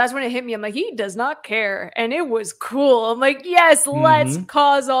that. So that's when it hit me. I'm like, he does not care. And it was cool. I'm like, yes, let's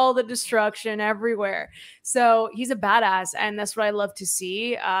cause all the destruction everywhere. So he's a badass. And that's what I love to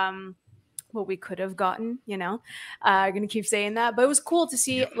see. What we could have gotten, you know, I'm gonna keep saying that, but it was cool to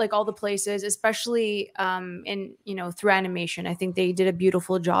see like all the places, especially in, you know, through animation. I think they did a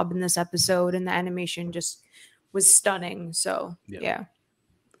beautiful job in this episode, and the animation just was stunning. So yeah.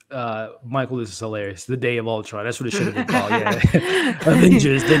 Michael, this is hilarious. The Day of Ultron. That's what it should have been called. Yeah.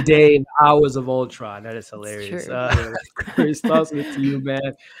 Avengers, the day and hours of Ultron. That is hilarious. Chris, tossing it to you,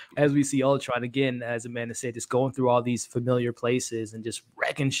 man. As we see Ultron again, as Amanda said, just going through all these familiar places and just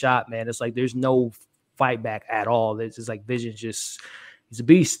wrecking shop, man. It's like there's no fight back at all. It's just like Vision's he's a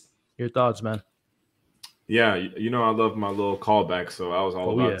beast. Your thoughts, man? Yeah, you know, I love my little callback, so I was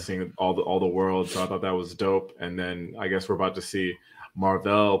all about seeing all the worlds. So I thought that was dope. And then I guess we're about to see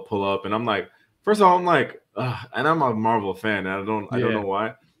Marvel pull up, and I'm like, first of all, I'm like, and I'm a Marvel fan, and I don't know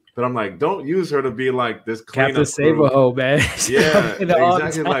why, but I'm like, don't use her to be like this Captain Save-A-Ho, man. Yeah,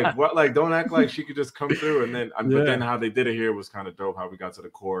 exactly. Like what? Like don't act like she could just come through, and then but then how they did it here was kind of dope. How we got to the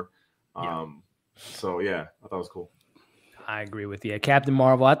core. So yeah, I thought it was cool. I agree with you. Captain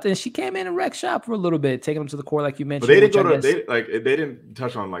Marvel, I think she came in and wrecked shop for a little bit, taking them to the core, like you mentioned. But they didn't they didn't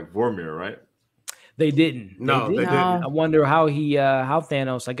touch on like Vormir, right? They didn't. No, they didn't. I wonder how how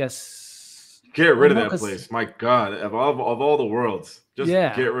Thanos, I guess, get rid of that place. My God, of all the worlds, just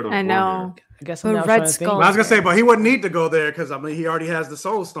get rid of. I know. Vormir. I guess I'm Red Skull. I was gonna say, but he wouldn't need to go there because I mean he already has the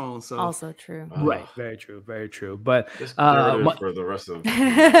Soul Stone. So also true. Right, very true, very true. But just get rid of for the rest of.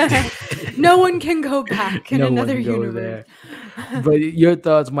 No one can go back in another universe. But your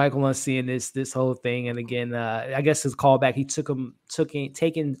thoughts, Michael, on seeing this whole thing, and again, I guess his callback, he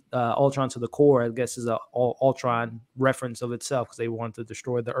taking Ultron to the core. I guess is a Ultron reference of itself because they wanted to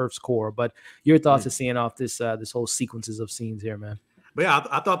destroy the Earth's core. But your thoughts of seeing off this whole sequences of scenes here, man. But yeah,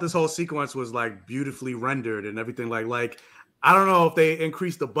 I thought this whole sequence was like beautifully rendered and everything. Like I don't know if they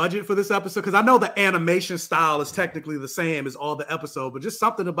increased the budget for this episode because I know the animation style is technically the same as all the episode, but just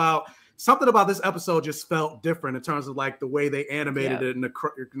something about this episode just felt different in terms of like the way they animated it and the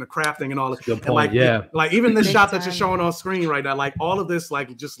crafting and all this. Good point. Like even the shot that you're showing on screen right now, like all of this,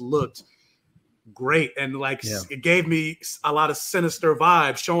 like it just looked great and like it gave me a lot of sinister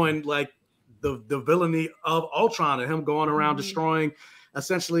vibes, showing like the villainy of Ultron and him going around destroying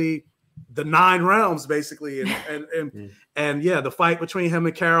essentially the 9 realms basically and the fight between him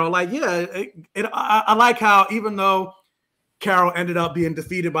and Carol. Like I like how even though Carol ended up being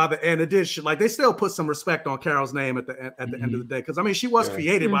defeated by the end, like they still put some respect on Carol's name at the end of the day because I mean she was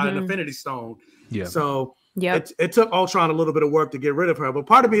created by an Infinity Stone. So it took Ultron a little bit of work to get rid of her, but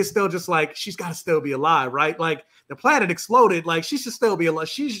part of me is still just like she's got to still be alive, right? Like the planet exploded, like she should still be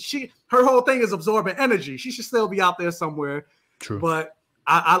alive. Her whole thing is absorbing energy. She should still be out there somewhere. True. But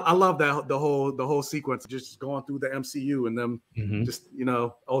I love that the whole sequence just going through the MCU and them just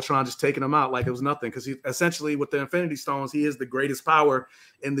Ultron just taking them out like it was nothing because he essentially with the Infinity Stones he is the greatest power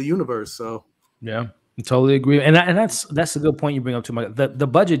in the universe. So yeah. Totally agree, and that's a good point you bring up too. Mike. The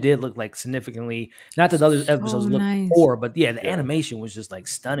budget did look like significantly, not that the other episodes looked poor, but yeah, the animation was just like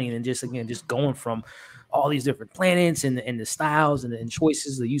stunning, and just again just going from all these different planets and the styles and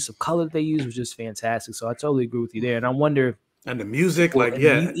choices, the use of color that they use was just fantastic. So I totally agree with you there, and I wonder. And the music,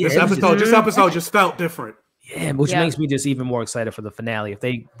 this episode just felt different. Yeah, which makes me just even more excited for the finale. If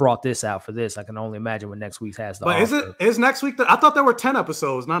they brought this out for this, I can only imagine what next week's has. But is next week? I thought there were 10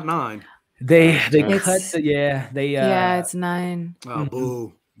 episodes, not 9. They cut it's 9. Oh,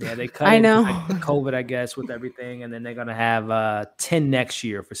 boo. Yeah, they cut COVID, I guess, with everything, and then they're gonna have 10 next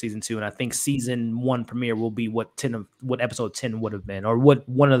year for season 2, and I think season 1 premiere will be what episode 10 would have been, or what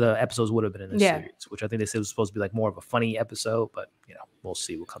one of the episodes would have been in the series, which I think they said was supposed to be like more of a funny episode, but we'll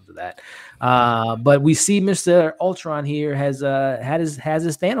see what comes to that. But we see Mr. Ultron here has his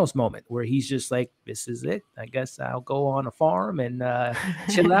Thanos moment where he's just like, this is it. I guess I'll go on a farm and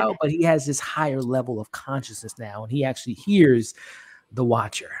chill out. But he has this higher level of consciousness now, and he actually hears the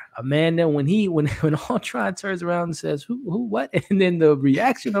Watcher. Amanda, when Ultron turns around and says, who, what? And then the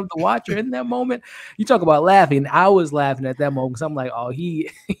reaction of the Watcher in that moment, you talk about laughing. I was laughing at that moment because I'm like, oh, he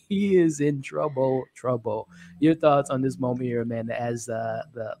is in trouble. Your thoughts on this moment here, Amanda, as the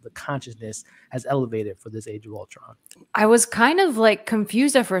consciousness has elevated for this Age of Ultron? I was kind of like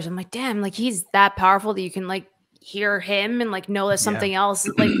confused at first. I'm like, damn, like he's that powerful that you can like hear him and like know that something else.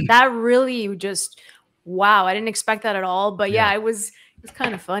 Like that really just, wow, I didn't expect that at all. But it was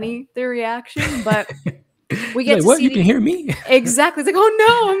kind of funny, the reaction. But we get like, to what? see You can hear me? Exactly. It's like, oh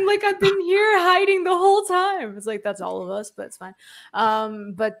no, I'm like, I've been here hiding the whole time. It's like, that's all of us, but it's fine.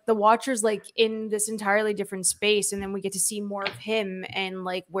 But the Watcher's like in this entirely different space, and then we get to see more of him and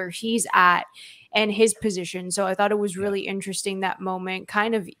like where he's at and his position. So I thought it was really interesting, that moment,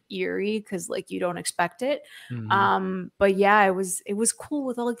 kind of eerie because like you don't expect it. But yeah, it was cool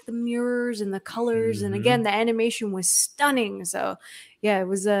with all like the mirrors and the colors, and again the animation was stunning. So yeah, it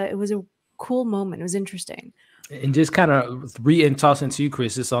was a cool moment. It was interesting. And just kind of tossing to you,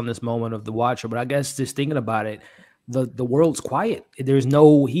 Chris, just on this moment of the Watcher. But I guess just thinking about it, the world's quiet. There's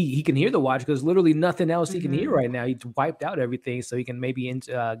no he can hear the Watcher because literally nothing else he can hear right now. He wiped out everything, so he can maybe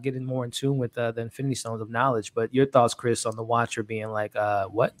get in more in tune with the Infinity Stones of knowledge. But your thoughts, Chris, on the Watcher being like,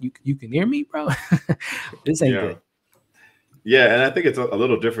 what? You can hear me, bro? This ain't good. Yeah, and I think it's a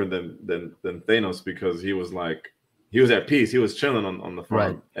little different than Thanos, because he was at peace. He was chilling on the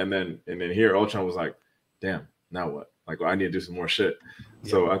farm, and then here Ultron was like, damn, now what? Like, well, I need to do some more shit.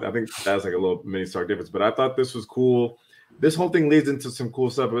 So I think that's like a little mini stark difference. But I thought this was cool. This whole thing leads into some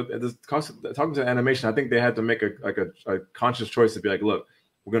cool stuff. But talking to animation, I think they had to make a conscious choice to be like, look,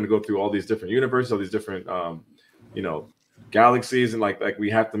 we're going to go through all these different universes, all these different galaxies, and like we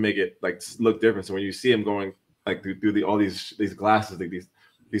have to make it like look different. So when you see him going like through all these glasses, like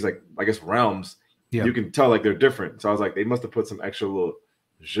these like, I guess, realms, you can tell like they're different. So I was like, they must have put some extra little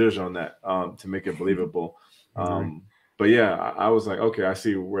zhuzh on that to make it believable. But yeah, I was like, okay, I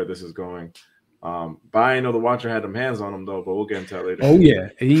see where this is going. But I didn't know the Watcher had them hands on him though. But we'll get into that later. Oh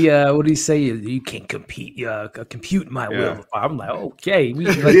yeah, what did he say? You can't compute my will. I'm like, okay. He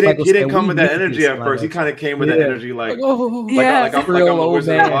didn't come with that energy at first. He kind of came with that energy, like I'm a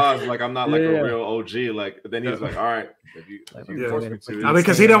Wizard of Oz. Like I'm not like a real OG. Like then he's like, all right. I mean,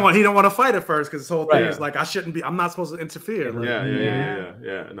 because he don't want to fight at first, because his whole thing is like, I'm not supposed to interfere. Like,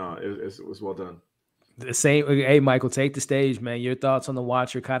 yeah. No, it was well done. The same. Hey, Michael, take the stage, man. Your thoughts on the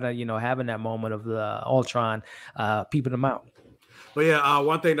Watcher, kind of having that moment of the Ultron peeping him out. But yeah,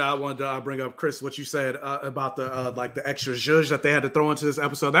 one thing that I wanted to bring up, Chris, what you said about the like the extra zhuzh that they had to throw into this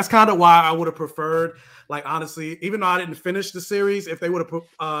episode. That's kind of why I would have preferred, like, honestly, even though I didn't finish the series, if they would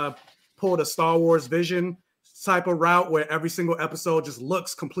have pulled a Star Wars Vision type of route where every single episode just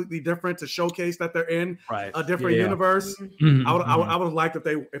looks completely different to showcase that they're in a different universe. I would have liked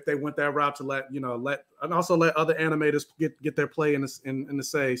if they went that route to let other animators get their play in the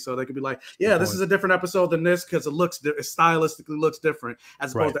say, so they could be like, this is a different episode than this because it stylistically looks different,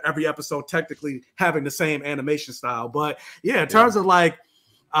 as opposed to every episode technically having the same animation style. But in terms of like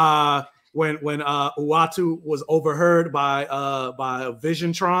when Uatu was overheard by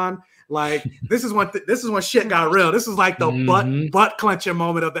Visiontron. Like this is when shit got real. This is like the butt clenching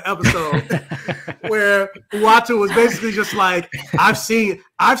moment of the episode, where Uatu was basically just like, I've seen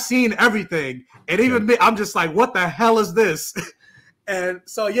everything, and even me, I'm just like, what the hell is this? And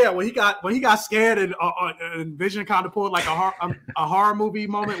so when he got scared and Vision kind of pulled like a horror movie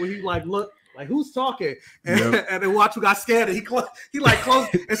moment where he like looked Like who's talking? And, and then Watcher got scared and he closed.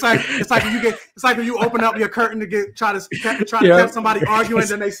 It's like when you open up your curtain to try to catch somebody arguing,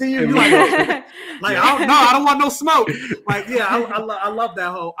 and then they see you. You I don't want no smoke. Like I love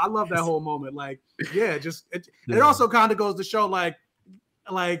that whole moment. Like it also kind of goes to show like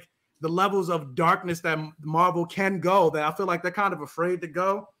the levels of darkness that Marvel can go. That I feel like they're kind of afraid to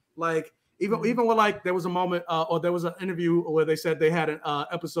go. Like even with like there was a moment or there was an interview where they said they had an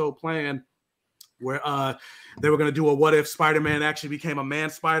episode planned where they were going to do a what if Spider-Man actually became a man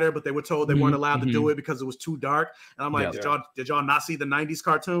spider, but they were told they weren't allowed to do it because it was too dark. And I'm like, did y'all not see the 90s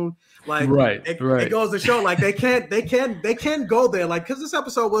cartoon? Like, it goes to show like they can go there. Like, because this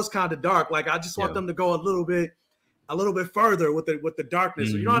episode was kind of dark. Like, I just want them to go a little bit further with the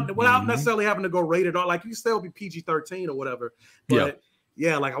darkness. So you don't without necessarily having to go rated R. Like, you can still be PG-13 or whatever. But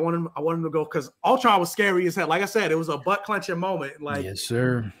like I want him to go because Ultron was scary as hell. Like I said, it was a butt clenching moment. Like, yes,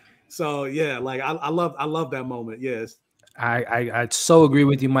 sir. So like I love that moment. Yes, I so agree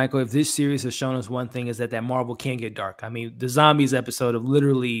with you, Michael. If this series has shown us one thing, is that Marvel can get dark. I mean, the zombies episode of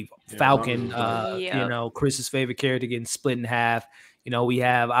literally Falcon, Chris's favorite character getting split in half. We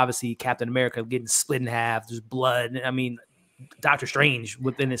have obviously Captain America getting split in half. There's blood. I mean, Doctor Strange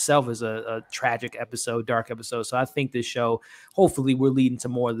within itself is a tragic episode, dark episode. So I think this show, hopefully, we're leading to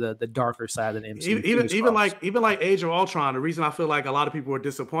more of the darker side of the MCU. Even like Age of Ultron. The reason I feel like a lot of people were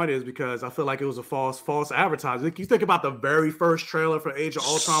disappointed is because I feel like it was a false advertising. Like, you think about the very first trailer for Age of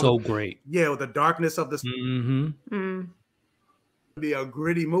Ultron, so great. Yeah, with the darkness of this. Be a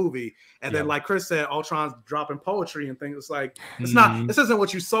gritty movie, and then like Chris said, Ultron's dropping poetry and things. It's like it's not. This isn't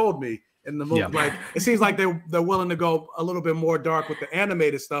what you sold me in the movie. Like, it seems like they're willing to go a little bit more dark with the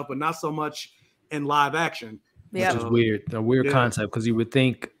animated stuff, but not so much in live action. Which is weird. A weird concept, because you would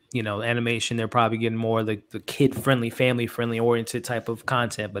think, animation, they're probably getting more the kid-friendly, family-friendly oriented type of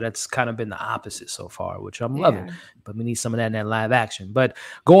content, but that's kind of been the opposite so far, which I'm loving. But we need some of that in that live action. But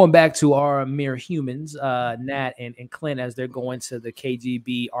going back to our mere humans, Nat and Clint, as they're going to the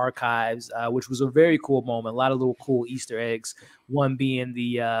KGB archives, which was a very cool moment. A lot of little cool Easter eggs. One being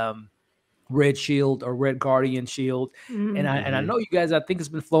the Red Shield or Red Guardian Shield. And I know you guys, I think it's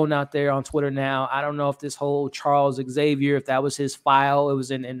been flown out there on Twitter now. I don't know if this whole Charles Xavier, if that was his file, it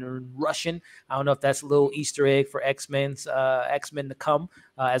was in Russian. I don't know if that's a little Easter egg for X-Men to come,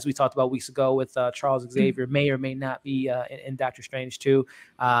 as we talked about weeks ago with Charles Xavier, may or may not be in Doctor Strange 2.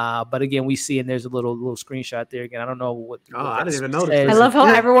 But again, we see, and there's a little screenshot there. Again, I don't know what I didn't even notice. I love how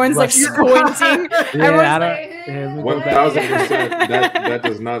everyone's like squinting. 1000%. That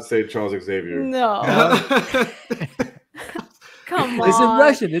does not say Charles Xavier. No. Come on. It's in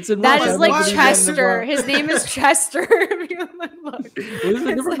Russian. It's in Russian. That is like Chester. His name is Chester. It's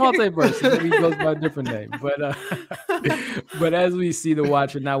a different multiverse. Maybe he goes by a different name. But as we see the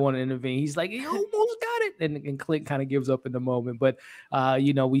Watcher not want to intervene, he's like, you almost got it. And Clint kind of gives up in the moment. But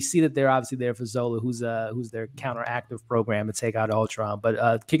we see that they're obviously there for Zola, who's their counteractive program to take out Ultron.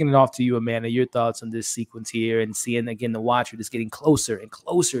 But kicking it off to you, Amanda, your thoughts on this sequence here and seeing again the Watcher just getting closer and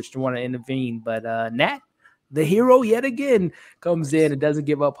closer to want to intervene. But Nat, the hero yet again, comes in and doesn't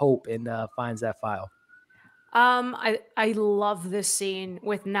give up hope and finds that file. I love this scene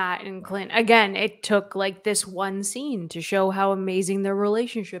with Nat and Clint. Again, it took like this one scene to show how amazing their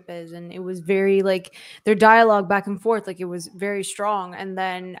relationship is, and it was very like their dialogue back and forth, like it was very strong. And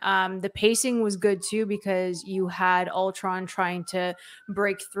then the pacing was good too, because you had Ultron trying to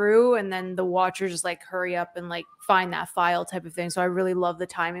break through, and then the Watcher just like hurry up and like find that file type of thing. So I really love the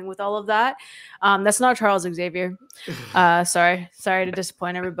timing with all of that. That's not Charles Xavier. Sorry to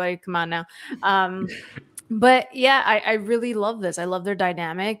disappoint everybody. Come on now. But yeah, I really love this. I love their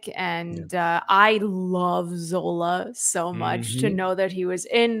dynamic, and I love Zola so much. To know that he was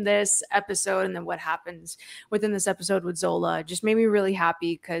in this episode, and then what happens within this episode with Zola just made me really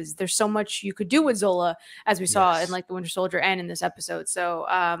happy, because there's so much you could do with Zola, as we saw in like the Winter Soldier and in this episode. So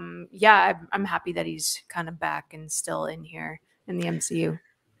I'm happy that he's kind of back and still in here in the MCU.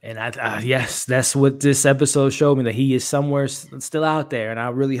 And yes, that's what this episode showed me, that he is somewhere still out there. And I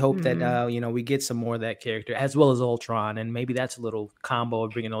really hope that, we get some more of that character, as well as Ultron. And maybe that's a little combo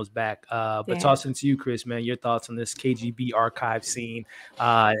of bringing those back. But tossing to you, Chris, man, your thoughts on this KGB archive scene.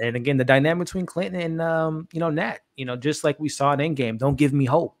 And again, the dynamic between Clinton and, Nat, just like we saw in Endgame, don't give me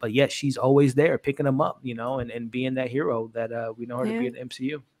hope. But yet she's always there picking them up, and being that hero that we know her to be in the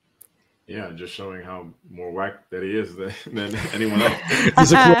MCU. Yeah, just showing how more whack that he is than anyone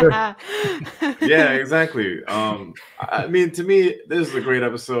else. Yeah, exactly. I mean, to me, this is a great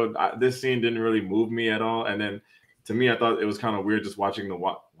episode. This scene didn't really move me at all. And then, to me, I thought it was kind of weird just watching the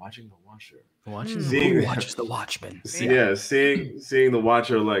watching the Watcher. Who watches the Watchmen? Seeing the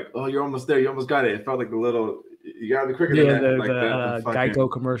Watcher, like, oh, you're almost there, you almost got it. It felt like the little, you gotta be quicker than that. The, like the fucking,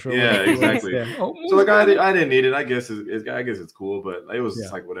 Geico commercial. Yeah, exactly. Oh, so like I didn't need it. I guess it's cool, but it was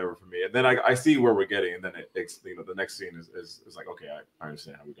just like whatever for me. And then I see where we're getting, and then the next scene is like, okay, I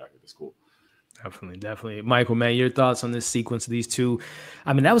understand how we got here. It's cool. Definitely. Michael, man, your thoughts on this sequence of these two?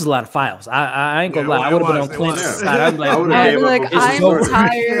 I mean, that was a lot of files. I ain't gonna lie. I would have been on Clint's side. I'm like, I'm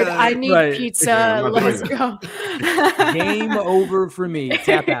tired. I need pizza. Let's go. Game over for me.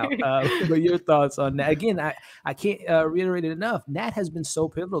 Tap out. But your thoughts on that? Again, I can't reiterate it enough. Nat has been so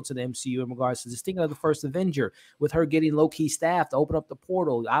pivotal to the MCU in regards to this. Thinking of the first Avenger, with her getting low-key staff to open up the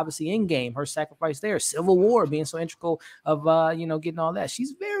portal. Obviously, Endgame, her sacrifice there. Civil War being so integral of getting all that.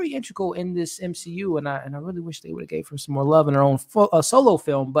 She's very integral in this MCU, and I really wish they would have gave her some more love in her own solo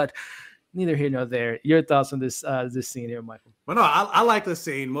film, but neither here nor there. Your thoughts on this scene here, Michael? Well, no, I like the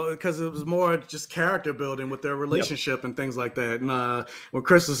scene because it was more just character building with their relationship and things like that. And when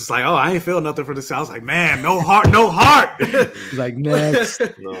Chris was just like, "Oh, I ain't feel nothing for this," I was like, "Man, no heart, no heart." He's like, next.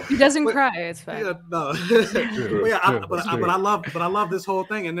 He doesn't cry. It's fine. Yeah, no. But I love this whole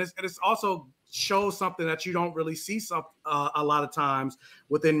thing, and it's also shows something that you don't really see a lot of times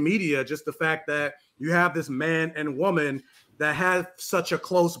within media. Just the fact that you have this man and woman that have such a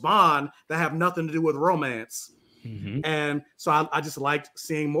close bond that have nothing to do with romance. Mm-hmm. And so I just liked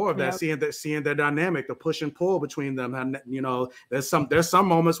seeing more of that, seeing their dynamic, the push and pull between them. And there's some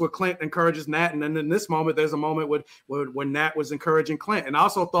moments where Clint encourages Nat, and then in this moment there's a moment where Nat was encouraging Clint. And I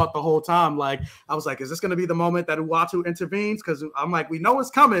also thought the whole time, like, I was like, is this going to be the moment that Uatu intervenes? Because I'm like, we know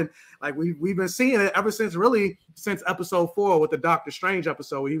it's coming. Like we've been seeing it ever since episode 4 with the Doctor Strange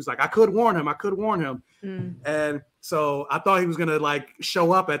episode, where he was like, I could warn him. And so I thought he was gonna like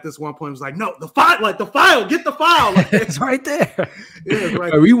show up at this one point. He was like, no, the file, get the file. Like, it's right there. Yeah, it's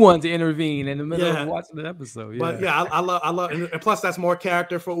right. We wanted to intervene in the middle of watching the episode. Yeah. But yeah, I love, and plus that's more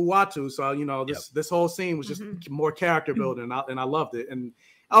character for Uatu. So this whole scene was just more character building, and I loved it. And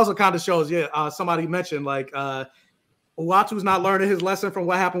also kind of shows, somebody mentioned like Uatu's not learning his lesson from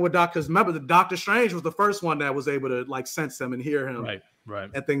what happened with Doctor. Because remember, the Doctor Strange was the first one that was able to like sense him and hear him, right,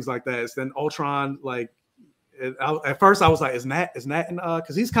 and things like that. So then Ultron, like. At first, I was like, "Is Nat?"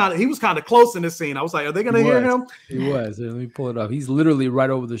 Because he was kind of close in this scene. I was like, "Are they gonna hear him?" He was. Let me pull it up. He's literally right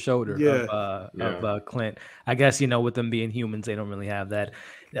over the shoulder of Clint. I guess with them being humans, they don't really have that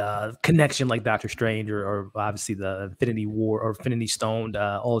connection like Doctor Strange or obviously the Infinity War or Infinity Stone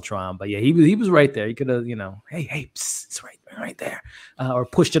Ultron. But yeah, he was right there. He could have hey, psst, it's right there, or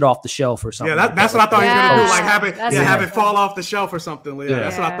pushed it off the shelf or something. Yeah, that's what I thought he was gonna do. Like have it fall off the shelf or something. Yeah,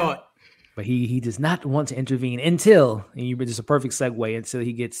 that's what I thought. But he does not want to intervene until, and just a perfect segue, until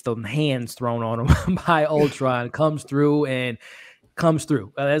he gets the hands thrown on him by Ultron, comes through.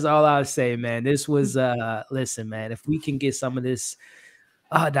 That's all I'll say, man. This was, listen, man, if we can get some of this,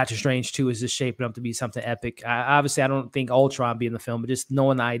 Doctor Strange 2 is just shaping up to be something epic. Obviously, I don't think Ultron be in the film, but just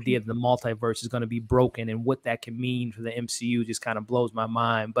knowing the idea that the multiverse is going to be broken and what that can mean for the MCU just kind of blows my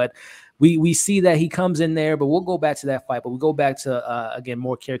mind. But we see that he comes in there, but we'll go back to that fight. But we go back to, again,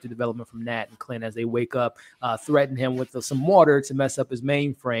 more character development from Nat and Clint as they wake up, threaten him with some water to mess up his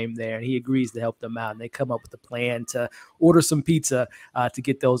mainframe there. And he agrees to help them out. And they come up with a plan to order some pizza to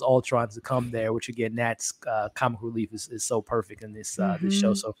get those Ultrons to come there, which, again, Nat's comic relief is so perfect in this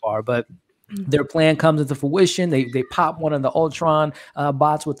show so far. But their plan comes into fruition. They pop one of the Ultron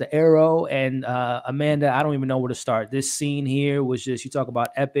bots with the arrow. And Amanda, I don't even know where to start. This scene here was just, you talk about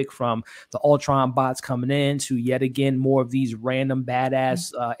epic, from the Ultron bots coming in to yet again more of these random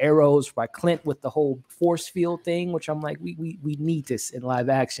badass arrows by Clint with the whole force field thing, which I'm like, we need this in live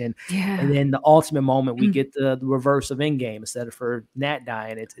action. Yeah. And then the ultimate moment, we get the reverse of Endgame. Instead of for Nat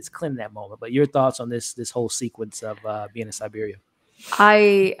dying, it's Clint in that moment. But your thoughts on this whole sequence of being in Siberia?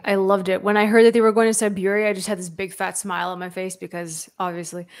 I loved it. When I heard that they were going to Siberia, I just had this big fat smile on my face, because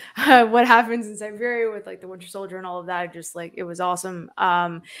obviously what happens in Siberia with like the Winter Soldier and all of that, just like, it was awesome.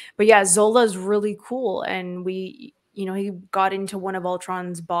 But yeah, Zola's really cool. And he got into one of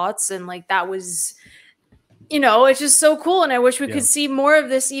Ultron's bots, and like, that was, it's just so cool. And I wish we could see more of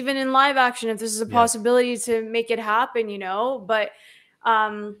this even in live action, if this is a possibility to make it happen, but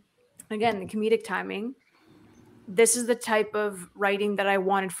again, the comedic timing. This is the type of writing that I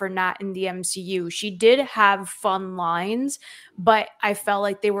wanted for Nat in the MCU. She did have fun lines, but I felt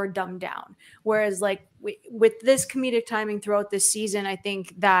like they were dumbed down. Whereas like with this comedic timing throughout this season, I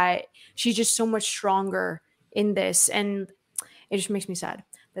think that she's just so much stronger in this, and it just makes me sad.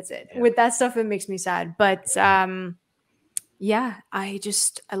 That's it. Yeah. With that stuff, it makes me sad. But yeah, I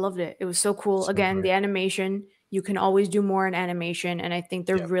loved it. It was so cool. Again, the animation, you can always do more in animation, and I think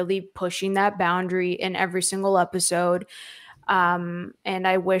they're really pushing that boundary in every single episode. And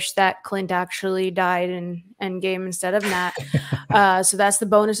I wish that Clint actually died in Endgame instead of Nat. So that's the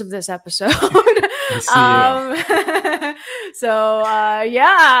bonus of this episode.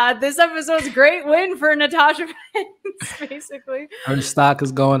 Yeah, this episode's a great win for Natasha Prince, basically. Her stock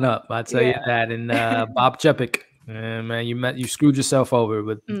is going up, I'll tell you that. And Bob Chapek, man, you screwed yourself over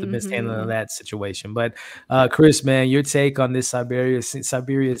with the mishandling of that situation. But Chris, man, your take on this Siberia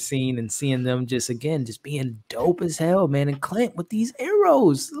scene and seeing them just being dope as hell, man. And Clint with these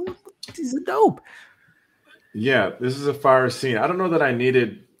arrows, these are dope. Yeah, this is a fire scene. I don't know that I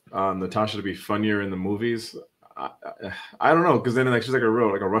needed Natasha to be funnier in the movies. I don't know, because then she's like a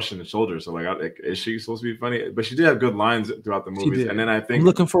Russian soldier. So is she supposed to be funny? But she did have good lines throughout the movies. And then I think I'm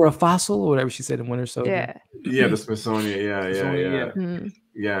looking for a fossil or whatever she said in Winter Soldier. Yeah, the Smithsonian.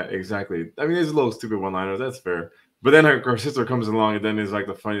 Yeah, exactly. I mean, there's a little stupid one-liners. That's fair. But then her sister comes along and then is like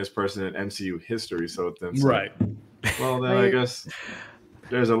the funniest person in MCU history. So then well, then I guess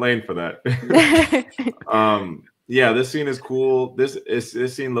there's a lane for that. Yeah, this scene is cool. This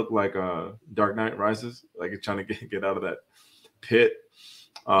scene looked like Dark Knight Rises, like it's trying to get out of that pit.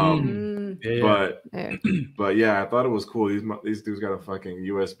 But yeah, I thought it was cool. These dudes got a fucking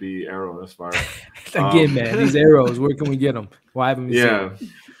USB arrow. That's fire. Again, man, these arrows. Where can we get them? Why haven't we seen them?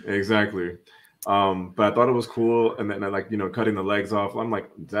 Exactly. But I thought it was cool, and then cutting the legs off. I'm like,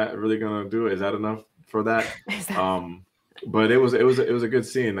 is that really gonna do it? Is that enough for that? But it was a good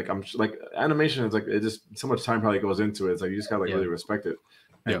scene. Like animation is it just so much time probably goes into it. It's like you just gotta really respect it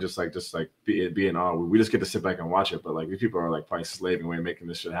and just be in awe. We just get to sit back and watch it, but these people are probably slaving away making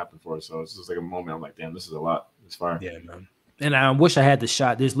this shit happen for us. So it's just a moment. I'm like, damn, this is a lot. It's fire. Yeah, man. And I wish I had the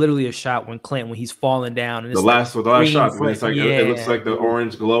shot. There's literally a shot when he's falling down. And the last shot when it's it looks like the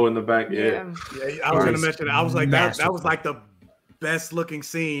orange glow in the back. Yeah, I was gonna mention it. I was like that was like the best looking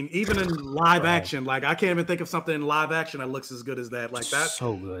scene, even in live action. I can't even think of something in live action that looks as good as that. That's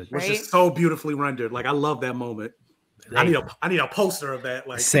so good. It's just so beautifully rendered. I love that moment. I need a poster of that.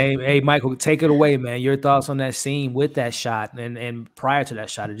 Same. Hey, Michael, take it away, man. Your thoughts on that scene with that shot and prior to that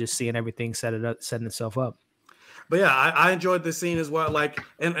shot of just seeing everything setting itself up. But yeah, I enjoyed this scene as well.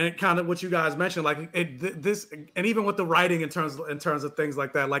 And kind of what you guys mentioned, this, and even with the writing in terms of things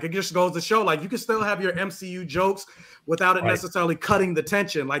like that, it just goes to show, you can still have your MCU jokes without it necessarily cutting the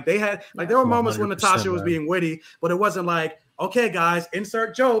tension. They had, there were moments when Natasha was being witty, but it wasn't okay, guys,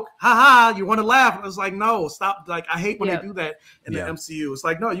 insert joke, haha, you want to laugh? It was no, stop. I hate when they do that in the MCU. It's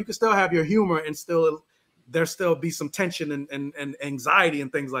no, you can still have your humor and there still be some tension and anxiety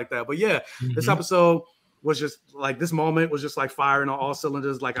and things like that. But yeah, this episode was just this moment was just firing on all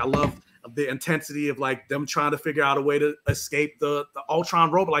cylinders. I love the intensity of them trying to figure out a way to escape the Ultron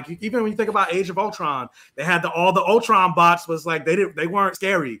robot. Even when you think about Age of Ultron, they had all the Ultron bots was they weren't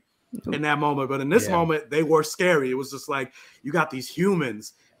scary in that moment, but in this moment they were scary. It was just you got these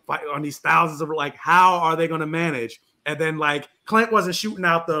humans fighting on these thousands of how are they going to manage? And then Clint wasn't shooting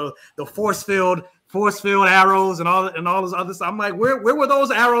out the force field arrows and all this other stuff. I'm where were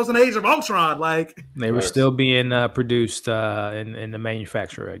those arrows in Age of Ultron? They were still being produced in the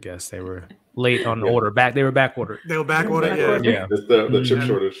manufacturer. I guess they were late on order. They were back ordered. They were back ordered. Yeah. It's the chip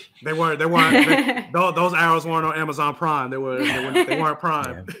shortage. They weren't. Those arrows weren't on Amazon Prime. They weren't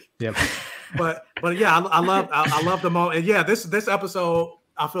Prime. Yep. But yeah, I love the moment. And yeah, this episode,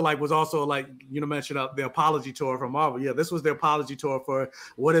 I feel was also you mentioned the apology tour from Marvel. Yeah, this was the apology tour for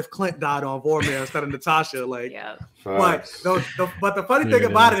what if Clint died on Vormir instead of Natasha. But the funny thing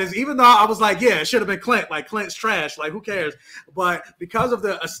about it is, even though I was it should have been Clint. Clint's trash. Who cares? But because of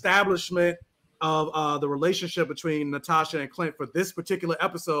the establishment of the relationship between Natasha and Clint for this particular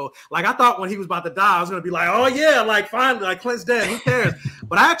episode, I thought when he was about to die, I was gonna be oh yeah, finally, Clint's dead. Who cares?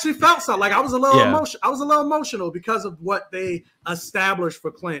 But I actually felt something. I was a little emotional. I was a little emotional because of what they established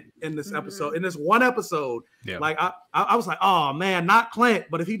for Clint in this episode. In this one episode, I was oh man, not Clint.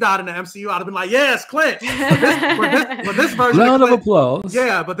 But if he died in the MCU, I'd have been yes, Clint. But this version, round of applause.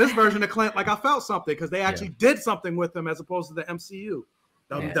 Yeah, but this version of Clint, I felt something because they actually did something with him as opposed to the MCU.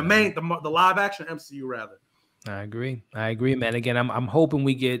 The live action MCU rather. I agree, man. Again, I'm hoping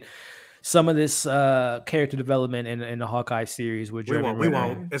we get some of this character development in the Hawkeye series. We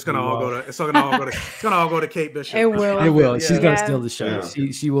won't. It's gonna all go to Kate Bishop. It will. Yeah. She's gonna steal the show.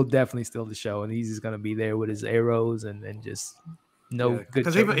 Yeah. She will definitely steal the show, and he's just gonna be there with his arrows and just good.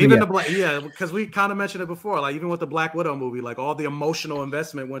 Because because we kind of mentioned it before. Even with the Black Widow movie, all the emotional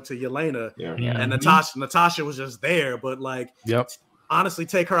investment went to Yelena, and Natasha was just there, but honestly,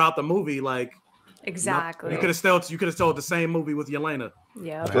 take her out the movie, Exactly. You could have told the same movie with Yelena.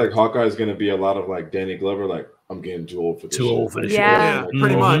 Yeah. I feel like Hawkeye is going to be a lot of like Danny Glover. Like, I'm getting too old for this. Too old for this. Yeah. Like,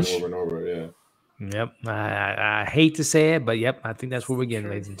 pretty much. Over and over. Yeah. Yep, I hate to say it, but yep, I think that's where we're getting,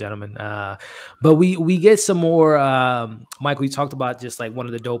 ladies and gentlemen. But we get some more. Michael, you talked about just like one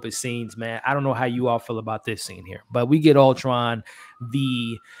of the dopest scenes, man. I don't know how you all feel about this scene here, but we get Ultron,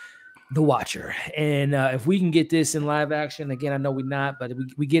 the Watcher, and if we can get this in live action again, I know we're not, but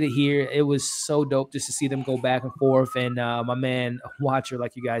we get it here. It was so dope just to see them go back and forth. And my man Watcher,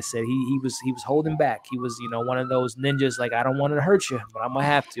 like you guys said, he was holding back. He was, one of those ninjas. Like, I don't want to hurt you, but I'm gonna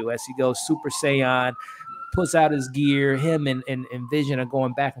have to. As he goes Super Saiyan, puts out his gear. Him and Vision are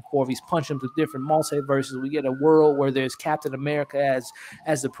going back and forth. He's punching through different multiverses. We get a world where there's Captain America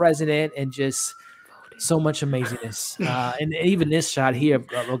as the president, and just so much amazingness. And even this shot here of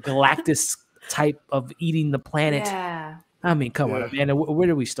a Galactus type of eating the planet. Yeah. I mean, come on, man. Where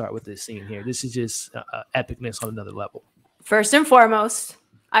do we start with this scene here? This is just epicness on another level. First and foremost,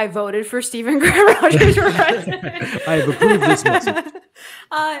 I voted for Stephen Graham Rogers for president. I have approved this message.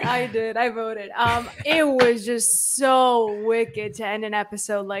 I did. I voted. It was just so wicked to end an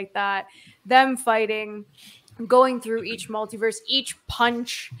episode like that. Them fighting, going through each multiverse, each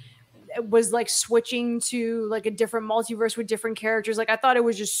punch was like switching to like a different multiverse with different characters. Like, I thought it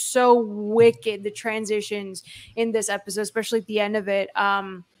was just so wicked, the transitions in this episode, especially at the end of it.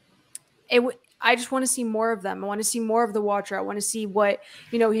 I just want to see more of them. I want to see more of the Watcher. I want to see what,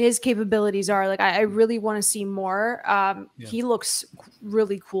 his capabilities are. Like, I really want to see more. He looks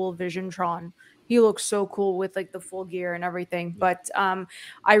really cool, Visiontron. He looks so cool with like the full gear and everything. But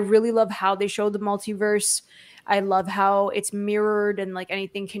I really love how they showed the multiverse. I love how it's mirrored and like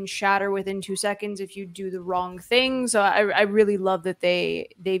anything can shatter within 2 seconds if you do the wrong thing. So I really love that they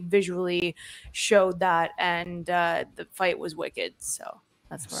visually showed that, and the fight was wicked. So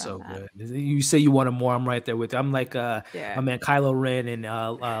that's where so I'm at. good. You say you wanted more. I'm right there with you. I'm like my man Kylo Ren and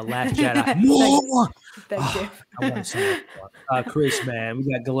Last Jedi. More. Thank you. I want so much more. Chris, man, we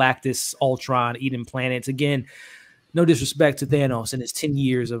got Galactus, Ultron, eating planets again. No disrespect to Thanos and his 10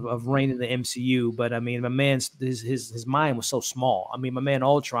 years of reign in the MCU, but I mean, my man's his mind was so small. I mean, my man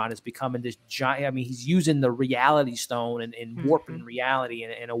Ultron is becoming this giant. I mean, he's using the reality stone and warping reality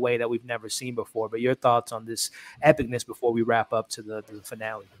in a way that we've never seen before. But your thoughts on this epicness before we wrap up to the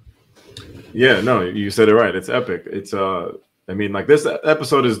finale? Yeah, no, you said it right. It's epic. It's I mean, like, this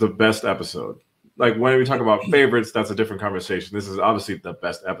episode is the best episode. Like, when we talk about favorites, that's a different conversation. This is obviously the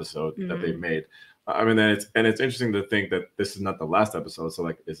best episode that they've made. I mean, it's interesting to think that this is not the last episode. So,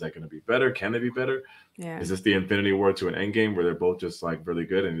 like, is that going to be better? Can they be better? Yeah. Is this the Infinity War to an Endgame where they're both just like really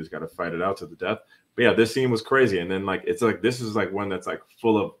good and you just got to fight it out to the death? But yeah, this scene was crazy. And then like, it's like, this is like one that's like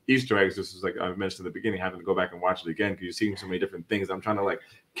full of Easter eggs. This is like I mentioned in the beginning, having to go back and watch it again because you're seeing so many different things. I'm trying to like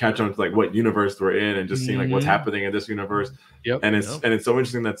catch on to like what universe we're in and just seeing like what's happening in this universe. And it's so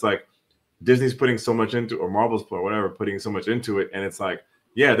interesting that's like Disney's putting so much into, or Marvel's or whatever, putting so much into it. And it's like,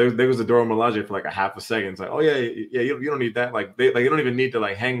 yeah, there was a Dora Milaje for like a half a second. It's like, oh yeah, you don't need that. Like you don't even need to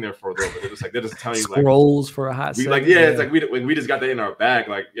like hang there for a little bit. They're just telling you like scrolls for a hot second. Like it's like we just got that in our bag.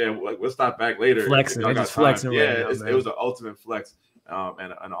 Like we'll stop back later. Flexing, just flexing. Yeah, it was an ultimate flex,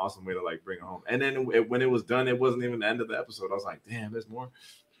 and an awesome way to like bring it home. And then when it was done, it wasn't even the end of the episode. I was like, damn, there's more.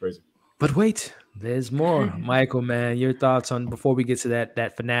 It's crazy. But wait, there's more. Michael, man, your thoughts on, before we get to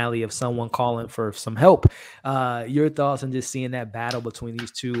that finale of someone calling for some help, your thoughts on just seeing that battle between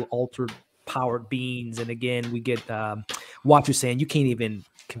these two altered powered beings. And again, we get Watcher saying, you can't even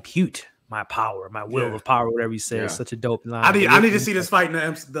compute my power, my will of power, whatever he says. Such a dope line. I need to see this fight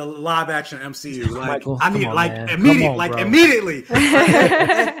in the live action MCU. Like, Michael, I need immediately.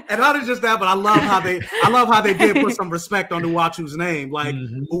 And not just that, but I love how they did put some respect on Uatu's name. Like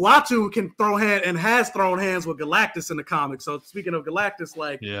Uatu can throw hand and has thrown hands with Galactus in the comics. So speaking of Galactus,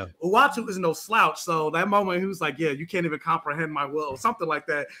 like Uatu is no slouch. So that moment he was like, you can't even comprehend my will, or something like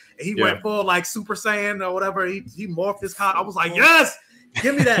that. And he went full like Super Saiyan or whatever. He morphed his con. I was like, yes.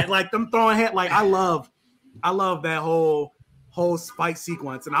 Give me that, like them throwing hand. Like I love that whole fight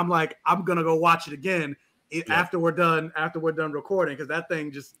sequence, and I'm like, I'm gonna go watch it again after we're done recording, because that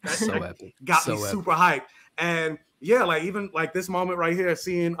thing got me super hyped. And yeah, like even like this moment right here,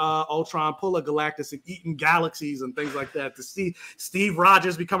 seeing Ultron pull a Galactus and eating galaxies and things like that, to see Steve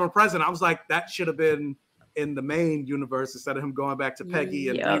Rogers becoming president, I was like, that should have been in the main universe instead of him going back to Peggy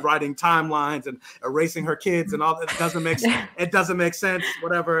and rewriting timelines and erasing her kids and all that. It doesn't make sense.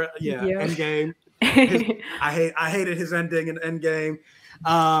 Whatever. Endgame. I hated his ending in Endgame.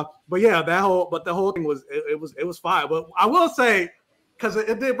 But yeah, the whole thing was it was fire. But I will say, because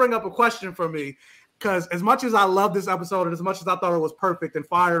it did bring up a question for me. because as much as I love this episode and as much as I thought it was perfect and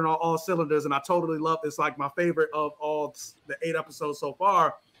firing on all cylinders, and I totally love it's like my favorite of all the 8 episodes so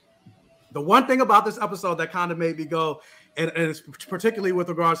far. The one thing about this episode that kind of made me go, and it's particularly with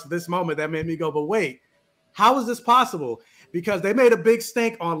regards to this moment that made me go, but wait, how is this possible? Because they made a big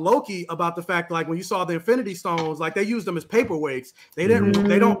stink on Loki about the fact, like when you saw the Infinity Stones, like they used them as paperweights. They didn't.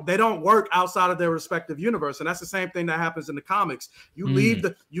 They don't work outside of their respective universe, and that's the same thing that happens in the comics. You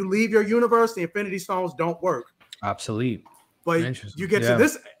leave your universe, the Infinity Stones don't work. Obsolete. But you get to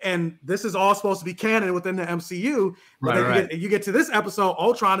this, and this is all supposed to be canon within the MCU. But then you get to this episode,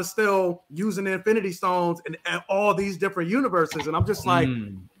 Ultron is still using the Infinity Stones in all these different universes, and I'm just like,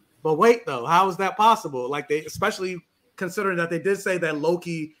 but wait, though, how is that possible? Like they, especially considering that they did say that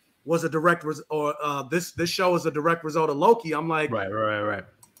Loki was a direct this show is a direct result of Loki. I'm like, right.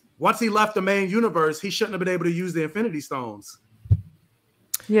 Once he left the main universe, he shouldn't have been able to use the Infinity Stones.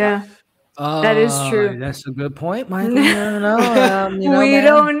 Yeah. That is true. That's a good point, Michael. We don't know. We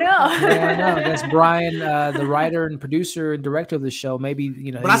don't know. I guess Brian, the writer and producer and director of the show, maybe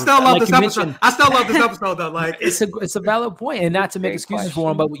But I still love this episode. I still love this episode, though. Like it's a valid point, and not to make excuses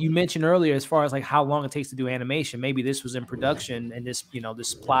for him, but what you mentioned earlier, as far as like how long it takes to do animation, maybe this was in production, and this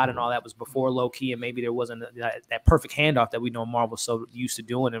this plot and all that was before Loki, and maybe there wasn't that perfect handoff that we know Marvel's so used to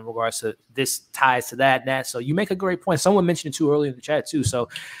doing in regards to this ties to that and that. So you make a great point. Someone mentioned it too earlier in the chat too. So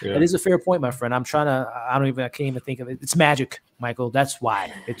it is a fair point, my friend. I can't even think of it. It's magic, Michael. That's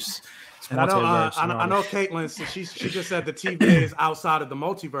why it's I know Caitlin, so she just said the TVA is outside of the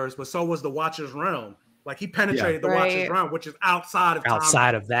multiverse, but so was the Watcher's realm. Like he penetrated the Watcher's realm, which is outside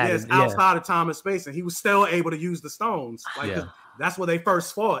of that. Yes, outside of time and space, and he was still able to use the stones. Like that's where they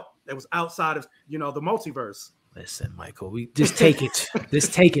first fought. It was outside of the multiverse. Listen, Michael, we just take it.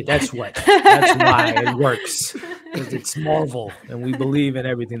 Just take it. That's why it works. Because it's Marvel, and we believe in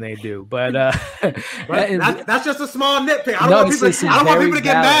everything they do. But that's just a small nitpick. I don't want people to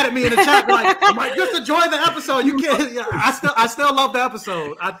get mad at me in the chat. Like, just enjoy the episode. You can't. I still love the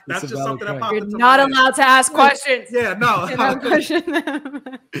episode. That's just something that popped into my head. You're not allowed to ask questions. Yeah, no.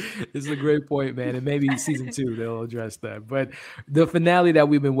 This is a great point, man. And maybe season 2 they'll address that. But the finale that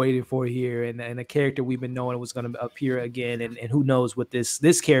we've been waiting for here, and a character we've been knowing was going to appear again, and who knows what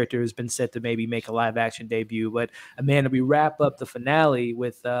this character has been set to maybe make a live action debut. But Amanda, we wrap up the finale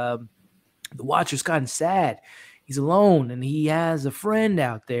with the Watcher's gotten sad. He's alone, and he has a friend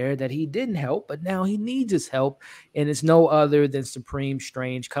out there that he didn't help, but now he needs his help, and it's no other than Supreme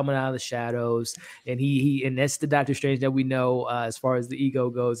Strange coming out of the shadows, and and that's the Doctor Strange that we know as far as the ego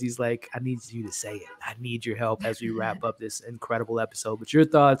goes. He's like, I need you to say it. I need your help as we wrap up this incredible episode. But your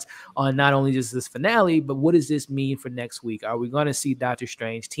thoughts on not only just this finale, but what does this mean for next week? Are we going to see Doctor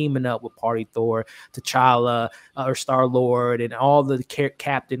Strange teaming up with Party Thor, T'Challa, or Star-Lord, and all the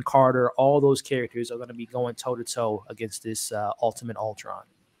Captain Carter? All those characters are going to be going toe-to-toe against this ultimate Ultron.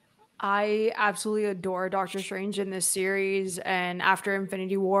 I absolutely adore Doctor Strange in this series, and after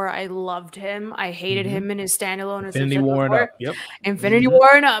Infinity War, I loved him. I hated him in his standalone. Infinity War and up. Yep. Infinity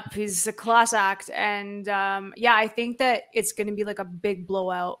War and up. He's a class act, and I think that it's going to be like a big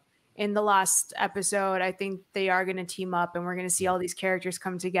blowout in the last episode. I think they are going to team up, and we're going to see all these characters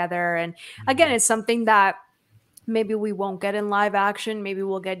come together. And again, it's something that maybe we won't get in live action. Maybe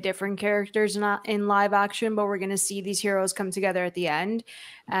we'll get different characters not in live action, but we're going to see these heroes come together at the end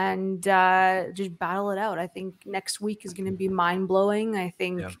and just battle it out. I think next week is going to be mind-blowing. I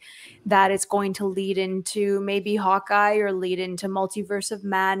think that it's going to lead into maybe Hawkeye or lead into Multiverse of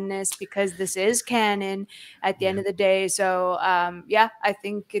Madness, because this is canon at the end of the day. So I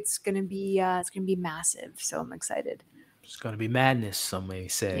think it's going to be massive. So I'm excited. It's going to be madness, some may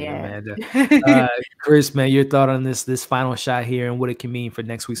say, yeah. Amanda. Chris, man, your thought on this final shot here and what it can mean for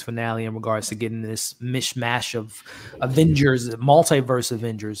next week's finale in regards to getting this mishmash of Avengers, multiverse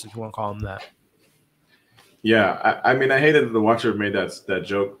Avengers, if you want to call them that. Yeah, I mean, I hated that the Watcher made that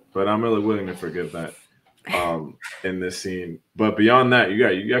joke, but I'm really willing to forgive that in this scene. But beyond that,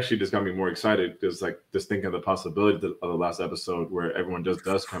 you actually just got me more excited, because like just thinking of the possibility of the last episode where everyone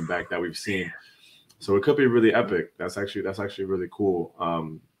does come back that we've seen. So it could be really epic. That's actually really cool.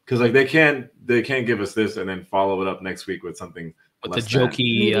 Because like they can't give us this and then follow it up next week with something with the jokey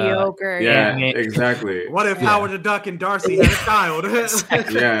mediocre. Yeah, exactly. What if Howard the Duck and Darcy had a child?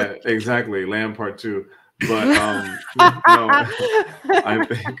 Yeah, exactly. Lamb Part 2. But no,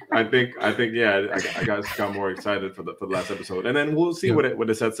 I think I got more excited for the last episode, and then we'll see what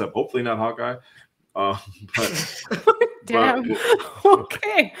it sets up. Hopefully not Hawkeye, but Damn. But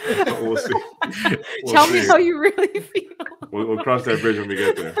Okay. we'll see. Tell me how you really feel. We'll cross that bridge when we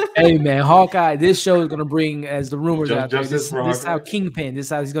get there. Hey man, Hawkeye. This show is gonna bring, as the rumors Just- out there. justice This for is how Hawkeye? Kingpin. This is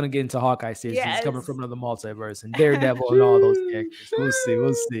how he's gonna get into Hawkeye series. He's coming Yes. from another multiverse and Daredevil and all those characters. We'll see.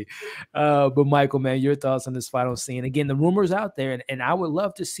 We'll see. But Michael, man, your thoughts on this final scene? Again, the rumors out there, and I would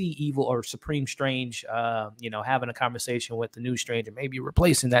love to see Evil or Supreme Strange, having a conversation with the new Strange and maybe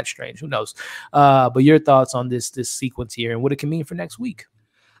replacing that Strange. Who knows? But your thoughts on this sequence here and what it can mean for next week?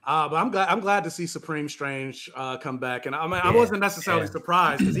 But I'm glad to see Supreme Strange come back, and I wasn't necessarily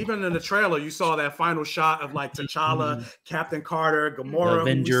surprised because even in the trailer you saw that final shot of like T'Challa, Captain Carter, Gamora.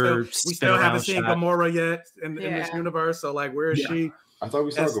 Avenger. We still haven't seen shot. Gamora yet in this universe. So like, where is she? I thought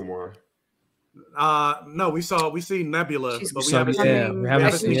we saw Gamora. No, we see Nebula, but we So, haven't seen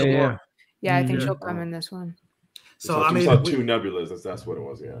Gamora. Yeah, I think she'll come in this one. So we saw two nebulas. That's what it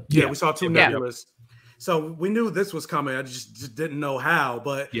was. Yeah, we saw two nebulas. So we knew this was coming. I just didn't know how.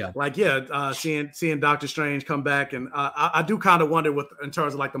 But seeing Doctor Strange come back, and I do kind of wonder in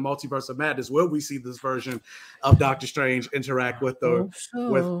terms of like the multiverse of madness, will we see this version of Doctor Strange interact with the